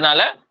ஒருத்தர்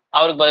செத்தனால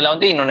அவருக்கு பதிலாக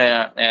வந்து இன்னொன்னு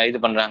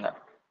இது பண்றாங்க.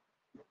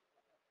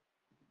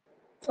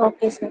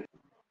 Okay sir.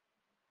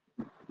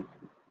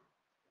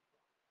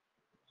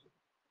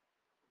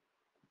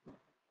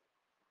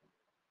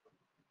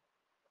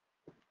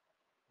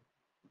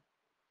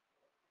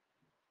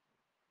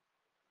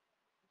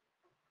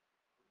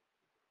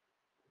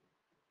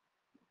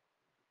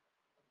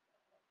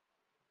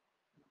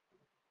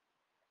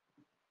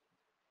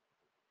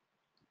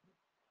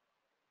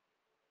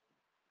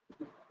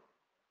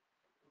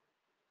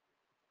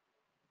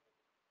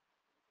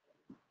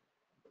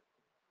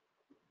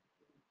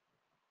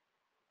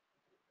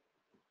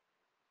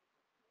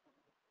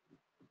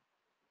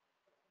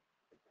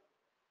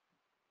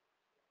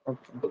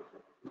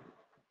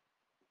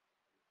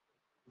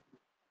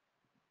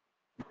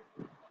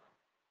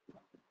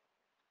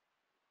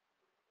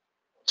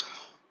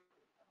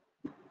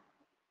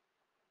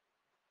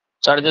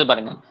 ஸோ அடுத்தது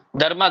பாருங்க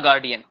தர்மா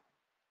கார்டியன்.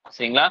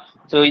 சரிங்களா?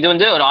 ஸோ இது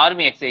வந்து ஒரு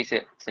ஆர்மி எக்ஸசைஸ்.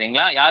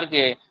 சரிங்களா?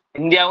 யாருக்கு?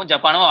 இந்தியாவும்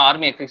ஜப்பானும்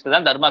ஆர்மி எக்ஸசைஸ்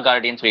தான் தர்மா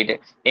கார்டியன் சொல்லிட்டு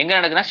எங்க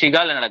நடக்குதுன்னா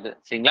ஷிகால நடக்குது.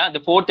 சரிங்களா? இது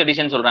 4th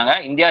எடிஷன் சொல்றாங்க.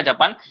 India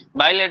Japan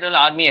bilateral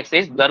army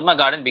exercise தர்மா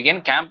கார்டன்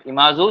பிகன் கேம்ப்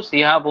இமாசு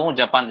சிஹாபு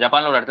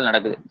ஜப்பான்ல ஒரு இடத்துல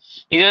நடக்குது.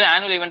 இது வந்து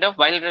annual event of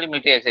bilateral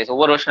military exercise,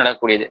 ஒவ்வொரு வருஷம்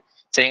நடக்கக்கூடியது.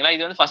 சரிங்களா?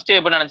 இது வந்து ஃபர்ஸ்ட்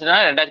எப்ப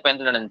நடந்துச்சுன்னா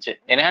 2015 நடந்துச்சு.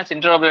 ஏன்னா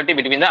இன்டர்ஆபரபிலிட்டி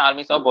between the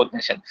armies of both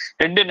nation.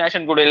 2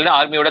 nation கூட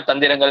ஆர்மியோட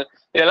தந்திரங்கள்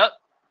இதெல்லாம்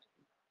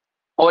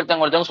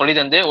ஒருத்தவங்க சொல்லி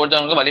தந்து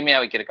ஒருத்தவங்களுக்கு வலிமையா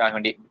வைக்கிறதுக்காக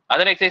வேண்டி.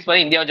 அதர் எக்ஸசைஸ்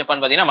பார்த்து இந்தியா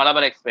ஜப்பான் பாத்தீங்கன்னா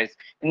Malabar express.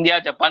 India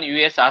Japan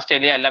US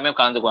Australia எல்லாமே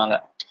கலந்துக்குவாங்க.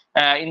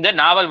 இந்த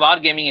நாவல்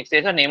war gaming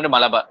exercise named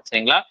Malabar.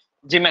 சரிங்களா?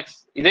 ஜிமெக்ஸ்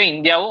இது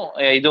இந்தியாவும்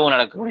இதுவும்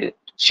நடக்கக்கூடியது.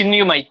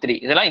 ஷின்யு மைத்ரி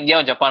இதெல்லாம்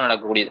இந்தியாவும் ஜப்பான்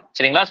நடக்கக்கூடியது.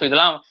 சரிங்களா? ஸோ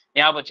இதெல்லாம்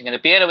ஞாபகம் வச்சுங்க.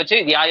 இந்த பேரை வச்சு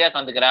இது யார் யார்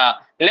கலந்துக்கிறா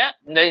இல்ல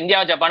இந்த இந்தியா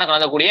ஜப்பானை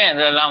கலந்தக்கூடிய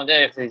இதெல்லாம் வந்து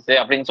எக்ஸசைஸ்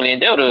அப்படின்னு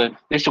சொல்லிட்டு ஒரு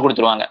லிஸ்ட்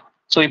கொடுத்துருவாங்க.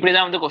 ஸோ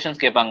இப்படிதான் வந்து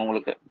கொஸ்டின்ஸ் கேட்பாங்க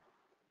உங்களுக்கு.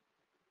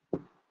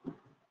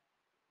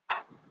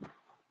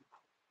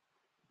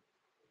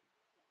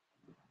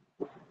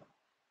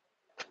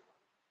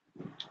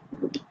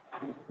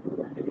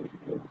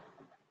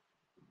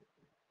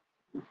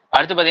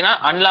 அடுத்து பாத்தீங்கன்னா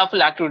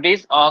unlawful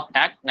activities of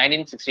act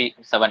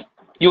 1967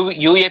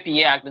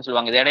 UAPA ஆக்ட்னு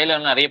சொல்லுவாங்க. இது இடையில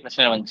நிறைய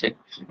பிரச்சனை வந்துச்சு.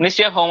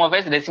 Ministry of home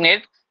affairs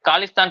designate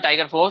Khalistan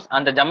tiger force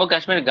அந்த Jammu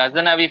Kashmir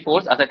கஸ்தனாவி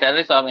force as a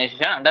terrorist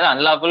organisation under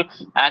unlawful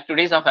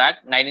activities of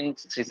act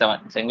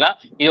 1967. சரிங்களா?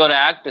 இது ஒரு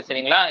ஆக்ட்.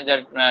 சரிங்களா? இது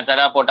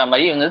டெரா போட்ட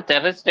மாதிரி வந்து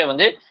டெரரிஸ்டை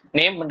வந்து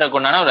நேம்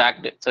பண்றதுக்குண்டான ஒரு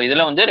ஆக்ட். ஸோ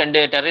இதுல வந்து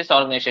 2 டெரரிஸ்ட்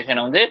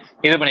ஆர்கனைசேஷனை வந்து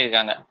இது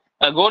பண்ணியிருக்காங்க.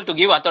 goal to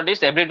give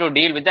authorities ability to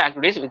deal with the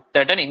activities with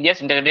threaten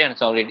India's integrity and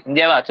sovereignty.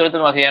 இந்தியாவை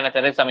அச்சுறுத்தும் வகையான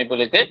டெரரிஸ்ட்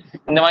அமைப்புகளுக்கு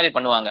இந்த மாதிரி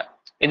பண்ணுவாங்க.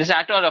 இது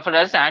act of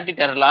reference anti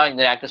terror லா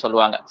இந்த ஆக்ட்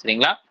சொல்லுவாங்க.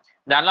 சரிங்களா?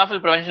 இந்த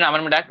அன்லாஃபுல் ப்ரிவென்ஷன்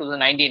அமெண்ட்மெண்ட் ஆக்ட்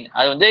 2019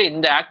 அது வந்து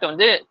இந்த ஆக்ட்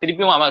வந்து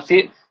திருப்பியும்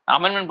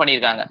அமெண்ட்மெண்ட்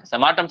பண்ணியிருக்காங்க.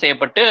 மாற்றம்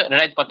செய்யப்பட்டு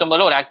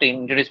 2019 ஒரு ஆக்ட்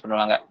இன்ட்ரோடியூஸ்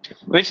பண்ணுவாங்க.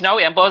 which now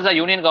empowers the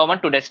union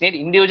government to designate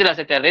individual as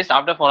a terrorist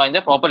after following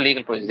the proper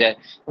legal procedure.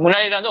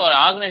 முன்னாடி வந்து ஒரு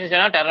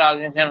ஆர்கனைசேஷனா டெரர்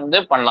ஆர்கனைசேஷன்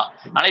வந்து பண்ணலாம்.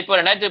 ஆனா இப்போ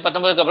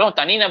 2019 அப்புறம்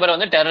தனி நபரை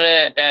வந்து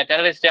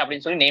டெரரிஸ்ட்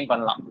அப்படின்னு சொல்லி நேம்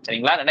பண்ணலாம்.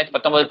 சரிங்களா?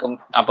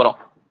 2019 அப்புறம்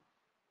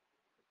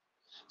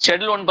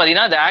Schedule 1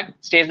 பாத்தீங்கன்னா the act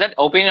states that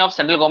opinion of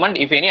central government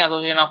if any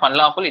association of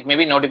unlawful it may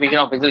be notification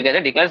of official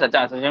gazette declares such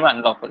association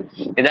unlawful.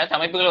 ஏதாவது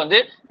அமைப்புகள் வந்து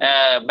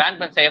பேன்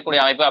செய்யக்கூடிய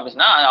அமைப்பு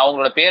அப்படின்னா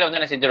அவங்களோட பேரை வந்து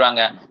என்ன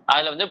செஞ்சிருவாங்க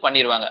அதுல வந்து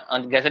பண்ணிடுவாங்க.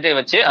 அந்த கெசட்டை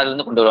வச்சு அதுல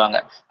வந்து கொண்டு வருவாங்க.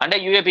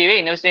 Under UAPA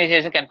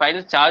investigation can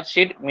file charge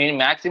sheet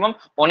maximum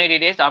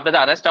 180 days after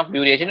the arrest of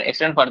duration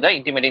extend further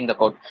intimating the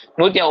court.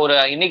 ஒரு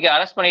இன்னைக்கு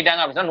அரெஸ்ட்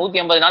பண்ணிட்டாங்க அப்படின்னா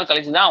 180 நாள்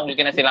கழிச்சு தான்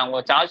உங்களுக்கு என்ன செய்யலாம்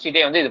உங்க சார்ஜ்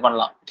ஷீட்டே வந்து இது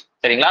பண்ணலாம்.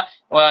 சரிங்களா?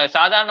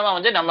 சாதாரணமா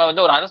வந்து நம்ம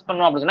வந்து ஒரு அரெஸ்ட்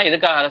பண்ணோம் அப்படின்னு சொன்னா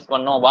எதுக்காக அரெஸ்ட்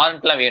பண்ணணும்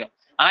வாரண்ட் எல்லாம் வேணும்.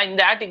 ஆனா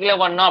இந்த ஆக்டிக்ல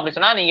பண்ணோம் அப்படின்னு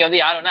சொன்னா நீங்க வந்து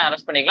யார் வேணா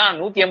அரெஸ்ட் பண்ணிக்கலாம்.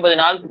 180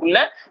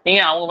 நாளுக்குள்ள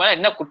நீங்க அவங்க மேல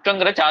என்ன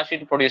குற்றங்கிற சார்ஜ்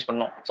ஷீட் ப்ரொடியூஸ்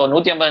பண்ணணும். ஸோ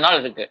 180 நாள்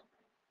இருக்கு.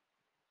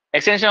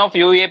 Extension of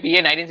UAPA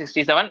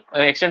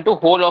 1967 extend to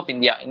whole of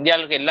India.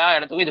 இந்தியாவில் இருக்க எல்லா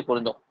இடத்துக்கும் இது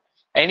பொருந்தும்.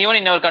 Anyone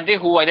in our country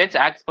who violates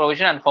acts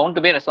provision and found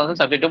to be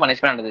responsible subject to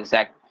punishment under this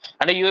act.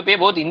 Under UAPA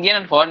both Indian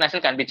and foreign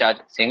national can be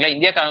charged. சரிங்களா?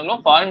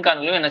 இந்தியாக்காரங்களும் foreign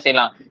காரங்களும் என்ன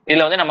செய்யலாம்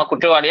இதுல வந்து நம்ம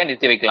குற்றவாளியா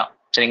நிறுத்தி வைக்கலாம்.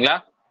 சரிங்களா?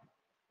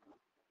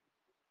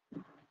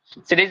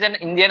 Citizen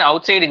Indian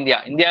out side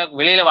India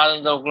வெளியில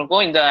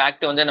வாழ்ந்தவங்களுக்கும் இந்த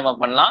ஆக்ட் வந்து நம்ம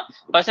பண்ணலாம்.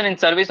 Person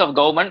in service of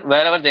government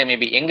wherever they may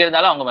be எங்க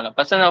இருந்தாலும் அவங்க மேல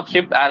person of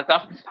ship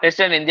aircraft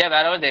resident India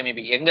wherever they may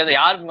be எங்க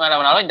யாருக்கு மேல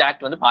வேணாலும் இந்த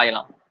ஆக்ட் வந்து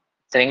பாயலாம்.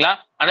 சரிங்களா?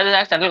 Another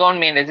act central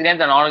government may resident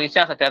and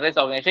organization as a terrorist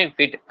organization if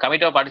it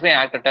commit or participate in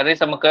act of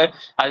terrorismக்கு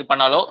அது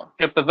பண்ணாலோ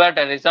prepare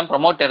terrorism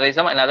promote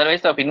terrorism and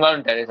otherwise of involved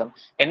in terrorism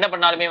என்ன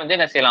பண்ணாலுமே வந்து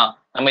என்ன செய்யலாம்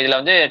நம்ம இதுல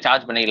வந்து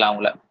சார்ஜ் பண்ணிக்கலாம்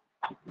அவங்கள.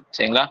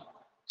 சரிங்களா?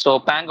 ஸோ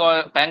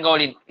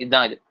பேங்காலின்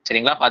இதுதான் இது.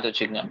 சரிங்களா? பார்த்து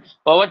வச்சுக்கோங்க.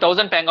 Over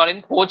 1000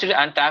 பேங்காலின் போச்டு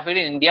and traffic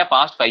in India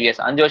past 5 years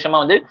 5 வருஷமா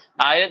வந்து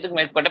 1000க்கும்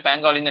மேற்பட்ட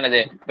பேங்காலின்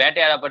என்னது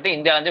வேட்டையாடப்பட்டு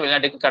இந்தியா வந்து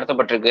வெளிநாட்டுக்கு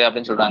கடத்தப்பட்டிருக்கு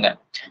அப்படின்னு சொல்றாங்க.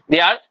 They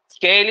are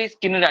scaly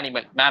skinned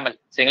animal mammal.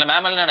 சரிங்களா?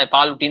 மேமல்னா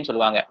பாலூட்டின்னு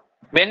சொல்லுவாங்க.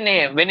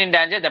 when in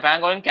danger the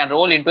pangolin can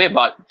roll into a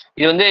ball.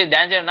 இது வந்து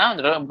டேஞ்சர்னா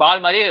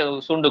பால் மாதிரி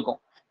சுண்டுக்கும்.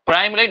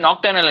 Primary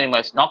nocturnal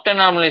animals.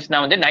 நாக்டர்னல் அனிமல்ஸ்னா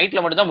வந்து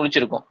நைட்ல மட்டும் தான்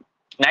முழிச்சிருக்கும்.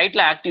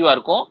 நைட்ல ஆக்டிவா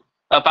இருக்கும்,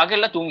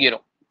 பகல்ல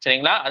தூங்கிடும்.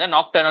 சரிங்களா? அதான்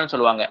நாக்டர்னல்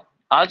சொல்லுவாங்க.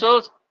 Also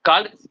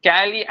called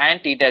scaly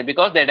ant eater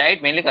because their diet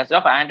mainly consists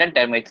of ant and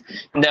termites.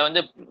 இந்த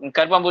வந்து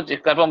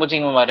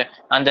கர்ப்பம்பூச்சிங்க மாதிரி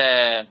அந்த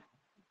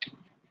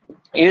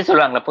இது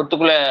சொல்லுவாங்களா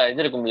பொத்துக்குள்ள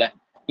இது இருக்கும்ல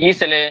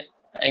ஈசலு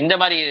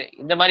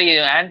இந்த மாதிரி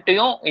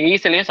ஆண்ட்டையும்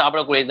ஈசலையும்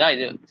சாப்பிடக்கூடியதுதான்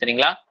இது.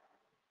 சரிங்களா?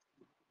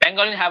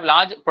 Pangolin have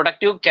large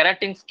protective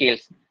keratin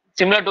scales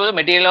similar to the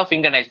material of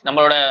finger nails.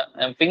 நம்மளோட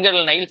ஃபிங்கர்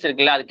நைல்ஸ்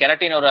இருக்குல்ல அது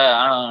கெரட்டின் ஒரு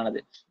ஆனது.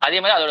 அதே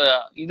மாதிரி அதோட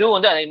இதுவும்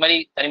வந்து அதே மாதிரி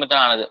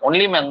தனிமத்தான் ஆனது.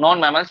 Only known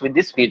mammals with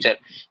this feature.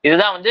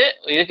 இதுதான் வந்து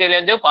இதுல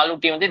இருந்து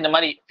பாலூட்டி வந்து இந்த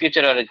மாதிரி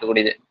ஃபியூச்சர்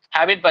இருக்கக்கூடியது.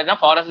 ஹேபிட்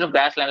பார்த்தீங்கன்னா ஃபாரஸ்ட்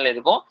கிராஸ் லேண்ட்ல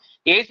இருக்கும்.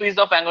 8 species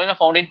of pangolin are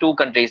found in 2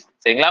 countries.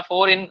 சரிங்களா?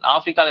 4 in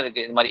ஆப்பிரிக்கால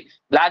இருக்கு. இது மாதிரி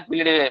black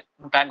billed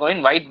pangolin,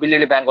 white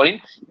billed pangolin,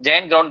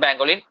 giant ground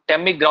pangolin,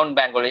 temic ground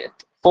pangolin.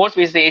 4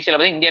 species ஏசியால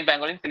வந்து Indian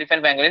pangolin,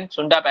 Philippine pangolin,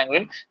 Sunda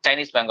pangolin,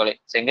 Chinese pangolin.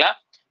 சரிங்களா?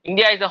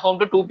 India is home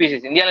to 2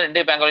 species. இந்தியாவில்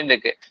 2 pangolin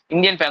இருக்கு.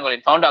 Indian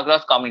pangolin found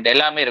across continent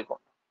எல்லாமே இருக்கும்.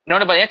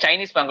 இன்னொன்று பார்த்தீங்கன்னா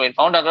Chinese pangolin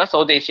found across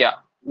south Asia.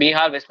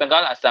 Bihar, west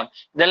Bengal, Assam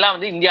இதெல்லாம்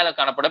வந்து இந்தியாவில்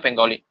காணப்படும்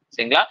பெங்காலி.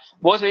 சரிங்களா?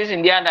 Both ways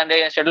India and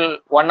schedule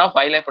 1 of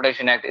wild life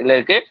protection act இதுல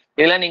இருக்கு.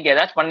 இதுல நீங்க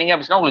ஏதாச்சும் பண்ணீங்க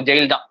அப்படின்னா உங்களுக்கு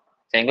ஜெயில் தான்.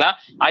 சரிங்களா?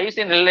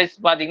 ஐயூசிஎன் ரிலைஸ்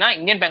பாத்தீங்கன்னா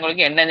இந்தியன்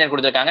பெங்காலுக்கு என்டேஞ்சர்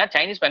கொடுத்துருக்காங்க,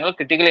 சைனீஸ் பெங்கால்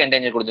கிரிட்டிக்கல்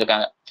என்டேஞ்சர்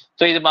கொடுத்துருக்காங்க.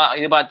 ஸோ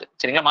இது பார்த்து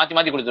சரிங்களா மாத்தி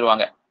மாத்தி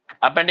கொடுத்துருவாங்க.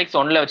 அப்பெண்டிக்ஸ்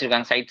 1ல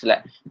வச்சிருக்காங்க சைட்ஸ்ல.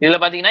 இதுல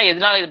பாத்தீங்கன்னா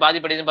எதனால இது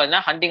பாதிப்படையுதுன்னு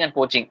பாத்தீங்கன்னா hunting and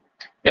poaching,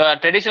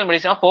 traditional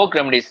medicine of folk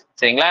remedies.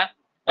 சரிங்களா?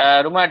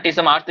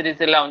 ருமட்டிசம்,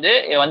 ஆர்த்தரைட்டிஸ் எல்லாம் வந்து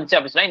வந்துச்சு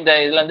அப்படின்னா இந்த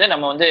இதுல இருந்து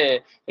நம்ம வந்து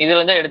இதுல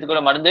இருந்து எடுத்துக்கிற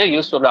மருந்து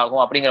யூஸ்ஃபுல்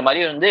ஆகும் அப்படிங்கிற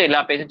மாதிரி வந்து எல்லா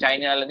பேரும்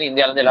சைனால இருந்து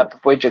இந்தியால இருந்து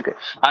எல்லாத்துக்கும் போயிட்டு இருக்கு.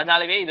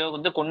 அதனாலவே இது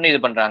வந்து கொண்டு இது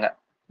பண்றாங்க.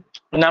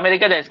 In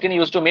America, the skin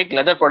used to make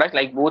leather products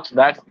like boots,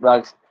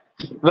 bags.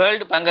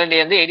 World Panghal டே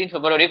வந்து 18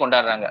 February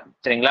கொண்டாடுறாங்க.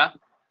 சரிங்களா?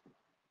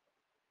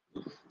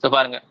 So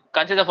பாருங்க,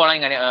 consider the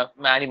following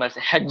animals: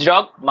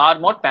 hedgehog,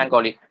 marmot,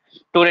 pangolin.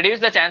 To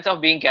reduce the chance of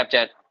being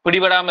captured,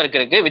 பிடிபடாம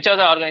இருக்கிறதுக்கு which of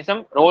the organism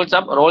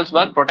rolls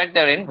back, protect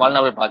their in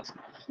vulnerable parts.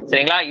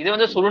 சரிங்களா? இது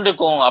வந்து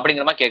சுருண்டுக்கும்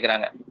அப்படிங்கிற மாதிரி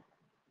கேக்குறாங்க.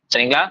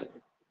 சரிங்களா?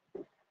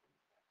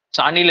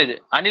 அணில், இது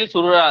அணில்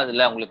சுருளாது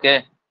இல்ல உங்களுக்கு.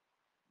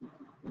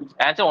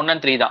 ஆன்சர் 1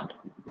 and 3 தான்.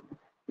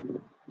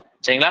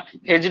 சரிங்களா?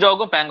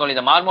 ஹெஜ்டாகும் பேங்கோலின்,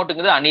 இந்த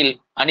மார்மோட்டுங்கிறது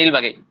அணில்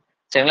வகை.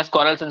 சரிங்களா?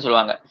 ஸ்குரல்ஸ்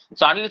சொல்லுவாங்க.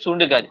 சோ அணில்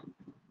சுருண்டுக்காது.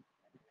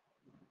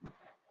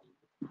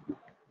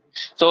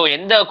 சோ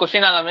எந்த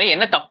கொஸ்டின் ஆகாம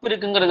என்ன தப்பு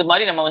இருக்குங்கிறது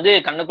மாதிரி நம்ம வந்து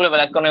கண்ணுக்குள்ள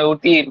விளக்கணை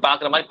ஊட்டி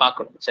பாக்குற மாதிரி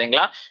பாக்கணும்.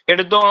 சரிங்களா?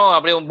 எடுத்தோம்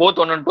அப்படியே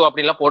போத் 1 and 2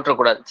 அப்படி எல்லாம்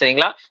போட்டுறக்கூடாது.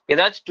 சரிங்களா?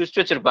 ஏதாச்சும்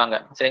ட்விஸ்ட் வச்சிருப்பாங்க.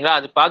 சரிங்களா?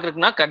 அது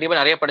பாக்குறதுக்குன்னா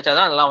கண்டிப்பா நிறைய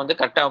படிச்சாதான் அதெல்லாம் வந்து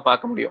கரெக்டா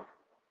பார்க்க முடியும்.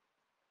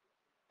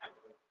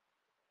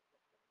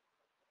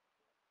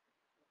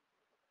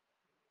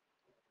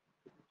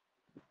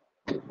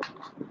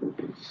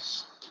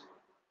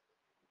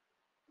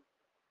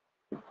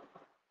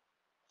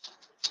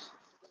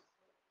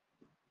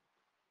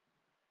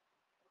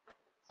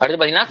 அடுத்து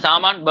பாத்தீங்கன்னா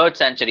சாமான் bird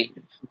sanctuary.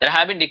 There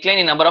have been decline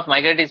in number of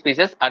migratory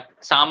species at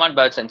சாமான்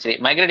பேர்ட் சான்ச்சுரி.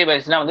 மைக்ரேட்டரி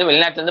பேர்ட்ஸ்னா வந்து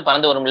வெளிநாட்டுல இருந்து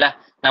பறந்து வரும்ல,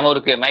 நம்ம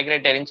ஊருக்கு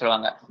மைக்ரேட்டரின்னு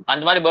சொல்லுவாங்க.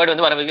 அந்த மாதிரி பேர்டு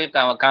வந்து வரவர்கள்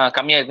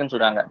கம்மியா இருக்குன்னு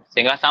சொல்றாங்க.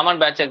 சரிங்களா?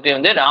 சாமான் பேர்ட் சான்ச்சுரி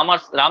வந்து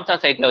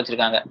ராம்சார் சைட்ல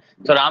வச்சிருக்காங்க.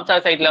 ஸோ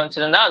ராம்சார் சைட்ல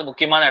வச்சிருந்தா அது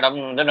முக்கியமான இடம்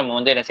வந்து நம்ம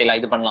வந்து என்ன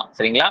செய்யலாம், இது பண்ணலாம்.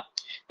 சரிங்களா?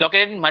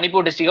 Located in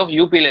Manipur district of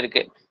யூபியில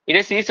இருக்கு.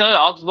 இது seasonal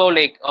Expo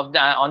lack of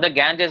on the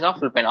Ganges of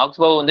Philippine.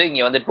 Expo வந்து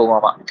இங்க வந்துட்டு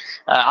போகுமா.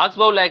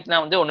 ஆக்ஸ்போ லேக்னா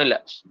வந்து ஒண்ணு இல்ல,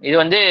 இது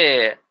வந்து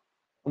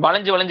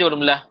வளைஞ்சு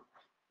வரும்ல,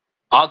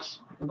 ஆக்ஸ்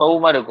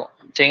பவுமா இருக்கும்.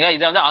 சரிங்களா?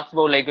 இதை வந்து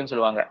ஆக்ஸ்போ லேக்னு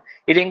சொல்லுவாங்க.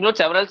 It includes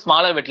several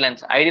smaller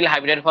wetlands, ideal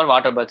habitat for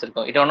water birds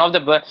இருக்கும். It is one of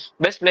the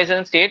best places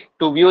in state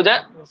to view the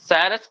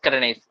Saras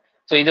Caranais.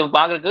 So இது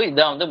பாக்குறதுக்கு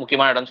இதுதான் வந்து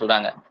முக்கியமான இடம்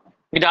சொல்றாங்க.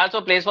 It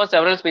also plays for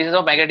several species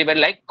of migratory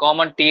bird like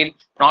common teal,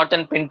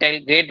 northern pintail,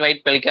 great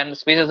white pelican,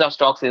 species of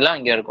storks இதெல்லாம்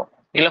இங்க இருக்கும்.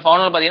 இல்ல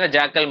ஃபவுனல் பாத்தீங்கன்னா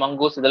ஜாக்கல்,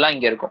 மங்கூஸ் இதெல்லாம்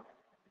இங்க இருக்கும்.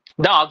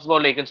 இதான்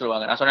ஆக்ஸ்போ லேக்னு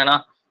சொல்லுவாங்க. நான் சொன்னேன்னா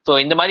சோ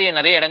இந்த மாதிரி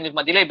நிறைய இடங்களுக்கு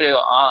மத்தியில இப்ப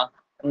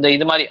இந்த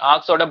இது மாதிரி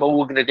ஆக்ஸோட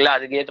பவுட் இருக்குல்ல,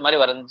 அதுக்கு ஏற்ற மாதிரி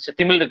வரந்துச்சு.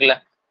 திமிழ் இருக்குல்ல,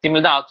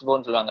 திமிழ் தான்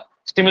ஆக்ஸ்போன்னு சொல்லுவாங்க.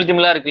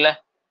 திமிழா இருக்குல்ல.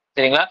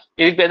 சரிங்களா?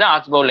 இதுக்கு பேர் தான்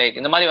ஆக்ஸ்போ லேக்.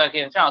 இந்த மாதிரி வரைக்கும்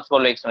இருந்துச்சு ஆக்ஸ்போ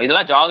லேக்ஸ்.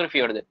 இதெல்லாம்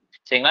ஜியாகிரபியோடது.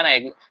 சரிங்களா?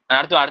 நான்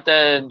அடுத்த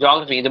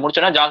ஜியாகிரபி இது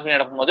முடிச்சோன்னா ஜியாகிரபி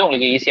நடக்கும் போது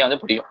உங்களுக்கு ஈஸியா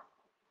வந்து புரியும்.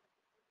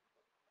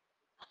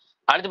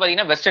 அடுத்து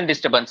பாத்தீங்கன்னா western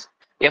disturbance.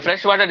 A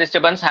freshwater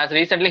disturbance has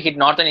recently hit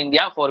northern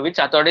India, for which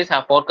authorities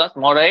have forecast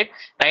moderate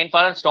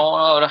rainfall and snow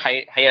over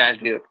higher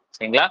altitude.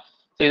 சரிங்களா?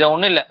 இது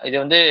ஒண்ணும் இல்ல, இது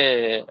வந்து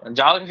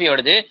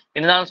ஜியாகிரபியோடது.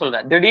 என்னதான்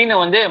சொல்றேன், திடீர்னு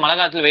வந்து மழை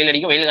காலத்துல வெயில்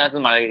அடிக்கும், வெயில்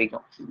காலத்துல மழை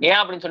அடிக்கும். ஏன்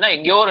அப்படின்னு சொன்னா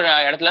எங்கேயோ ஒரு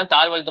இடத்துல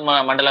தாழ்வழுத்த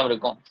மண்டலம்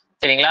இருக்கும்.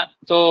 சரிங்களா?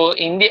 சோ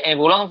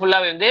உலகம்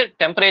ஃபுல்லாவே வந்து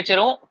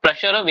டெம்பரேச்சரும்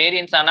ப்ரெஷரும்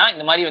வேரியன்ஸ் ஆனா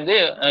இந்த மாதிரி வந்து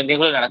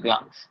நிகழ்வு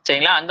நடக்கலாம்.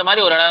 சரிங்களா? அந்த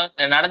மாதிரி ஒரு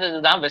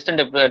நடந்ததுதான் வெஸ்டர்ன்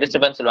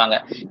டிஸ்டர்பன்ஸ் சொல்லுவாங்க.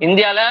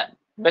 இந்தியால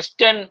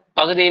வெஸ்டர்ன்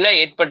பகுதியில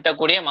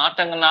ஏற்பட்டக்கூடிய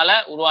மாற்றங்களால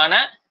உருவான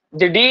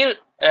திடீர்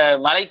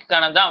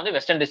மழைக்கானதான் வந்து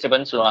வெஸ்டர்ன்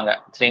டிஸ்டர்பன்ஸ் சொல்லுவாங்க.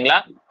 சரிங்களா?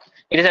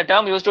 It is a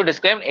term used to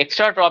describe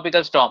extra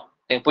tropical storm,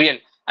 புயல்,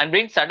 and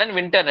bring sudden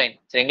winter rain.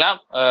 சரிங்களா?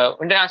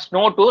 winter and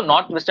snow to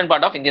north western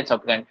part of Indian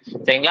subcontinent.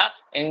 சரிங்களா?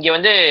 இங்க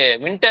வந்து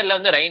விண்டர்ல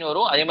வந்து ரெயின்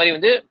வரும், அதே மாதிரி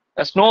வந்து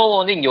ஸ்னோ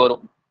வந்து இங்க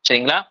வரும்.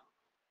 சரிங்களா?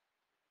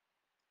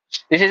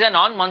 This is a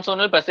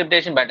non-monsoonal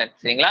precipitation pattern.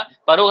 சரிங்களா?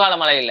 பருவகால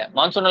மழை இல்ல,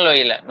 மான்சூனல்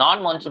இல்ல,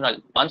 non-monsoonal.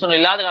 மான்சூன்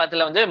இல்லாத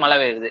காலத்துல வந்து மழை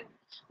பெய்யுது.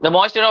 The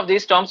moisture of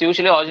these storms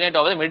usually originate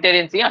over the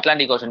Mediterranean Sea,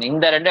 Atlantic Ocean.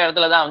 இந்த ரெண்டு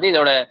இடத்துல தான் வந்து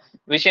இதோட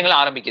விஷயங்கள்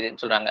ஆரம்பிக்குதுன்னு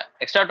சொல்றாங்க.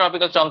 Extra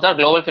tropical storms R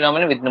global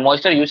phenomenon with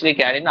moisture usually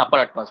carried in upper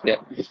atmosphere.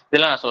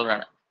 இதெல்லாம் நான்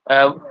சொல்றேன்.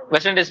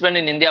 வெஸ்டர்ன் டிஸ்டர்பன்ஸ்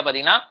இன் இந்தியா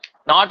பாத்தீங்கன்னா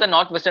நார்த் அண்ட்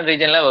நார்த் வெஸ்டர்ன்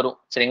ரீஜன்ல வரும்.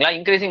 சரிங்களா?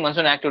 இன்க்ரீசிங்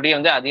மன்சூன் ஆக்டிவிட்டி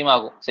வந்து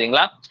அதிகமாகும்.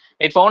 சரிங்களா?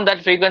 It found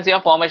that frequency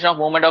of formation of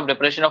movement of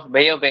depression of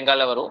Bay of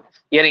Bengal வரும்,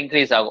 இயர்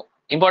இன்க்ரீஸ் ஆகும்.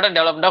 Important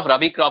development of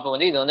rabi graph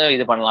வந்து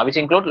இது பண்ணலாம்,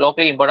 which include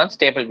locally important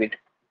staple wheat.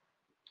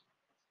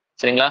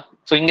 சரிங்களா?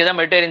 சோ இங்கதான்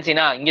மெடிட்டரேனியன்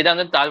சீனா, இங்கதான்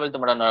வந்து தாழ்வழுத்த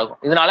மண்டலம் நடக்கும்.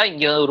 இதனால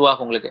இங்க வந்து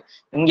உருவாகும் உங்களுக்கு.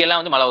 இங்கெல்லாம்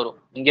வந்து மழை வரும்,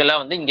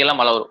 இங்கெல்லாம்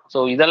மழை வரும். சோ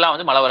இதெல்லாம்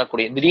வந்து மழை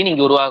வரக்கூடிய திடீர்னு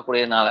இங்க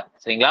உருவாகக்கூடியதுனால.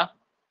 சரிங்களா?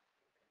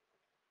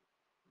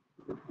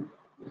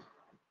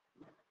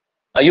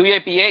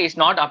 UAPA is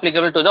not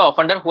applicable to the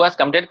offender who has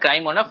committed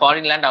crime on a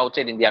foreign land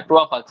outside India.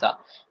 True or false?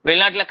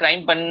 வெளிநாட்டுல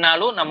கிரைம்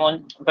பண்ணாலும் நம்ம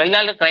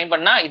வெளிநாட்டுல கிரைம்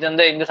பண்ணா இது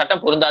வந்து இந்த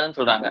சட்டம் பொருந்தாதுன்னு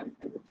சொல்றாங்க.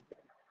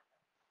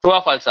 True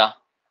or false?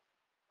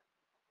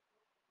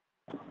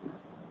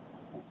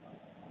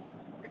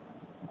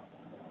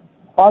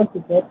 False,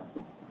 sir.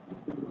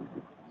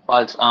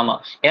 Falls. ஆமா,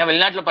 ஏன்னா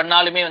வெளிநாட்டுல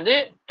பண்ணாலுமே வந்து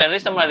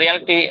டெரரிசம்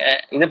ரியாலிட்டி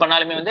இது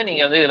பண்ணாலுமே வந்து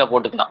நீங்க வந்து இதுல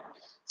போட்டுக்கலாம்.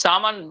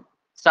 சாமான்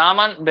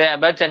சாமான்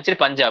பேர்ட் சென்ச்சுரி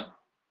பஞ்சாப்,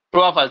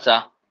 ட்ரூவா ஃபால்ஸா?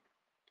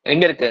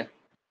 எங்க இருக்கு?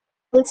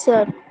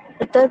 சார்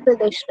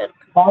உத்தரப்பிரதேஷ்ல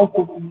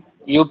இருக்கு.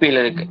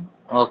 யூபில இருக்கு.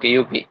 Okay,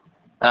 UP.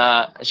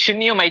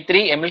 ஷின்யூ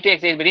Maithri military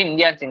exercise between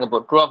India and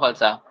Singapore, ட்ரூவா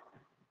ஃபால்ஸா?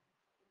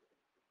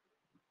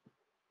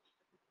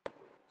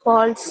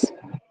 Falls.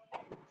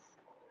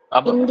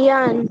 அப்போ India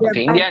and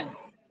okay, Japan.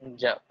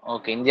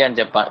 Okay, India and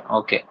Japan.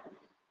 Okay.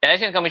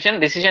 Election Commission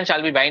decision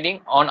shall be binding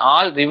on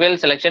all rival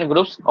selection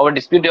groups over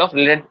dispute of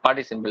related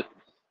party symbol.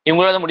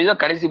 இவங்களோட முடிவு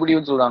கடைசி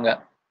முடிவுன்னு சொல்றாங்க.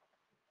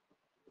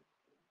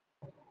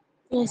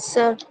 Yes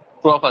sir.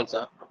 True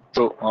ஃபால்ஸா?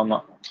 True. ஆமா.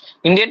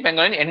 Indian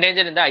பெங்குலின்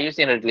endangered in the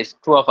IUCN Red List,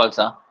 true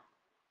ஃபால்ஸா?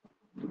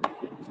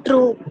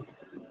 True.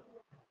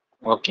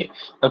 Okay.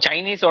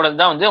 சைனீஸோட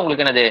தான் வந்து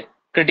உங்களுக்கு என்னது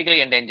critically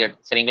endangered.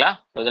 சரிங்களா?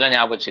 இதெல்லாம்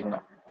ஞாபகம்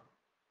வச்சுக்கணும்.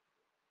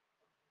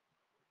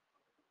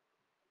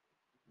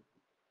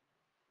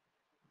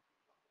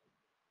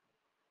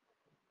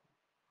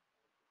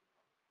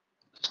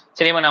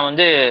 சரிம்மா, நான்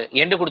வந்து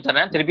எண்டு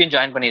கொடுத்துறேன், திருப்பியும்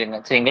ஜாயின் பண்ணிடுங்க.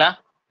 சரிங்களா?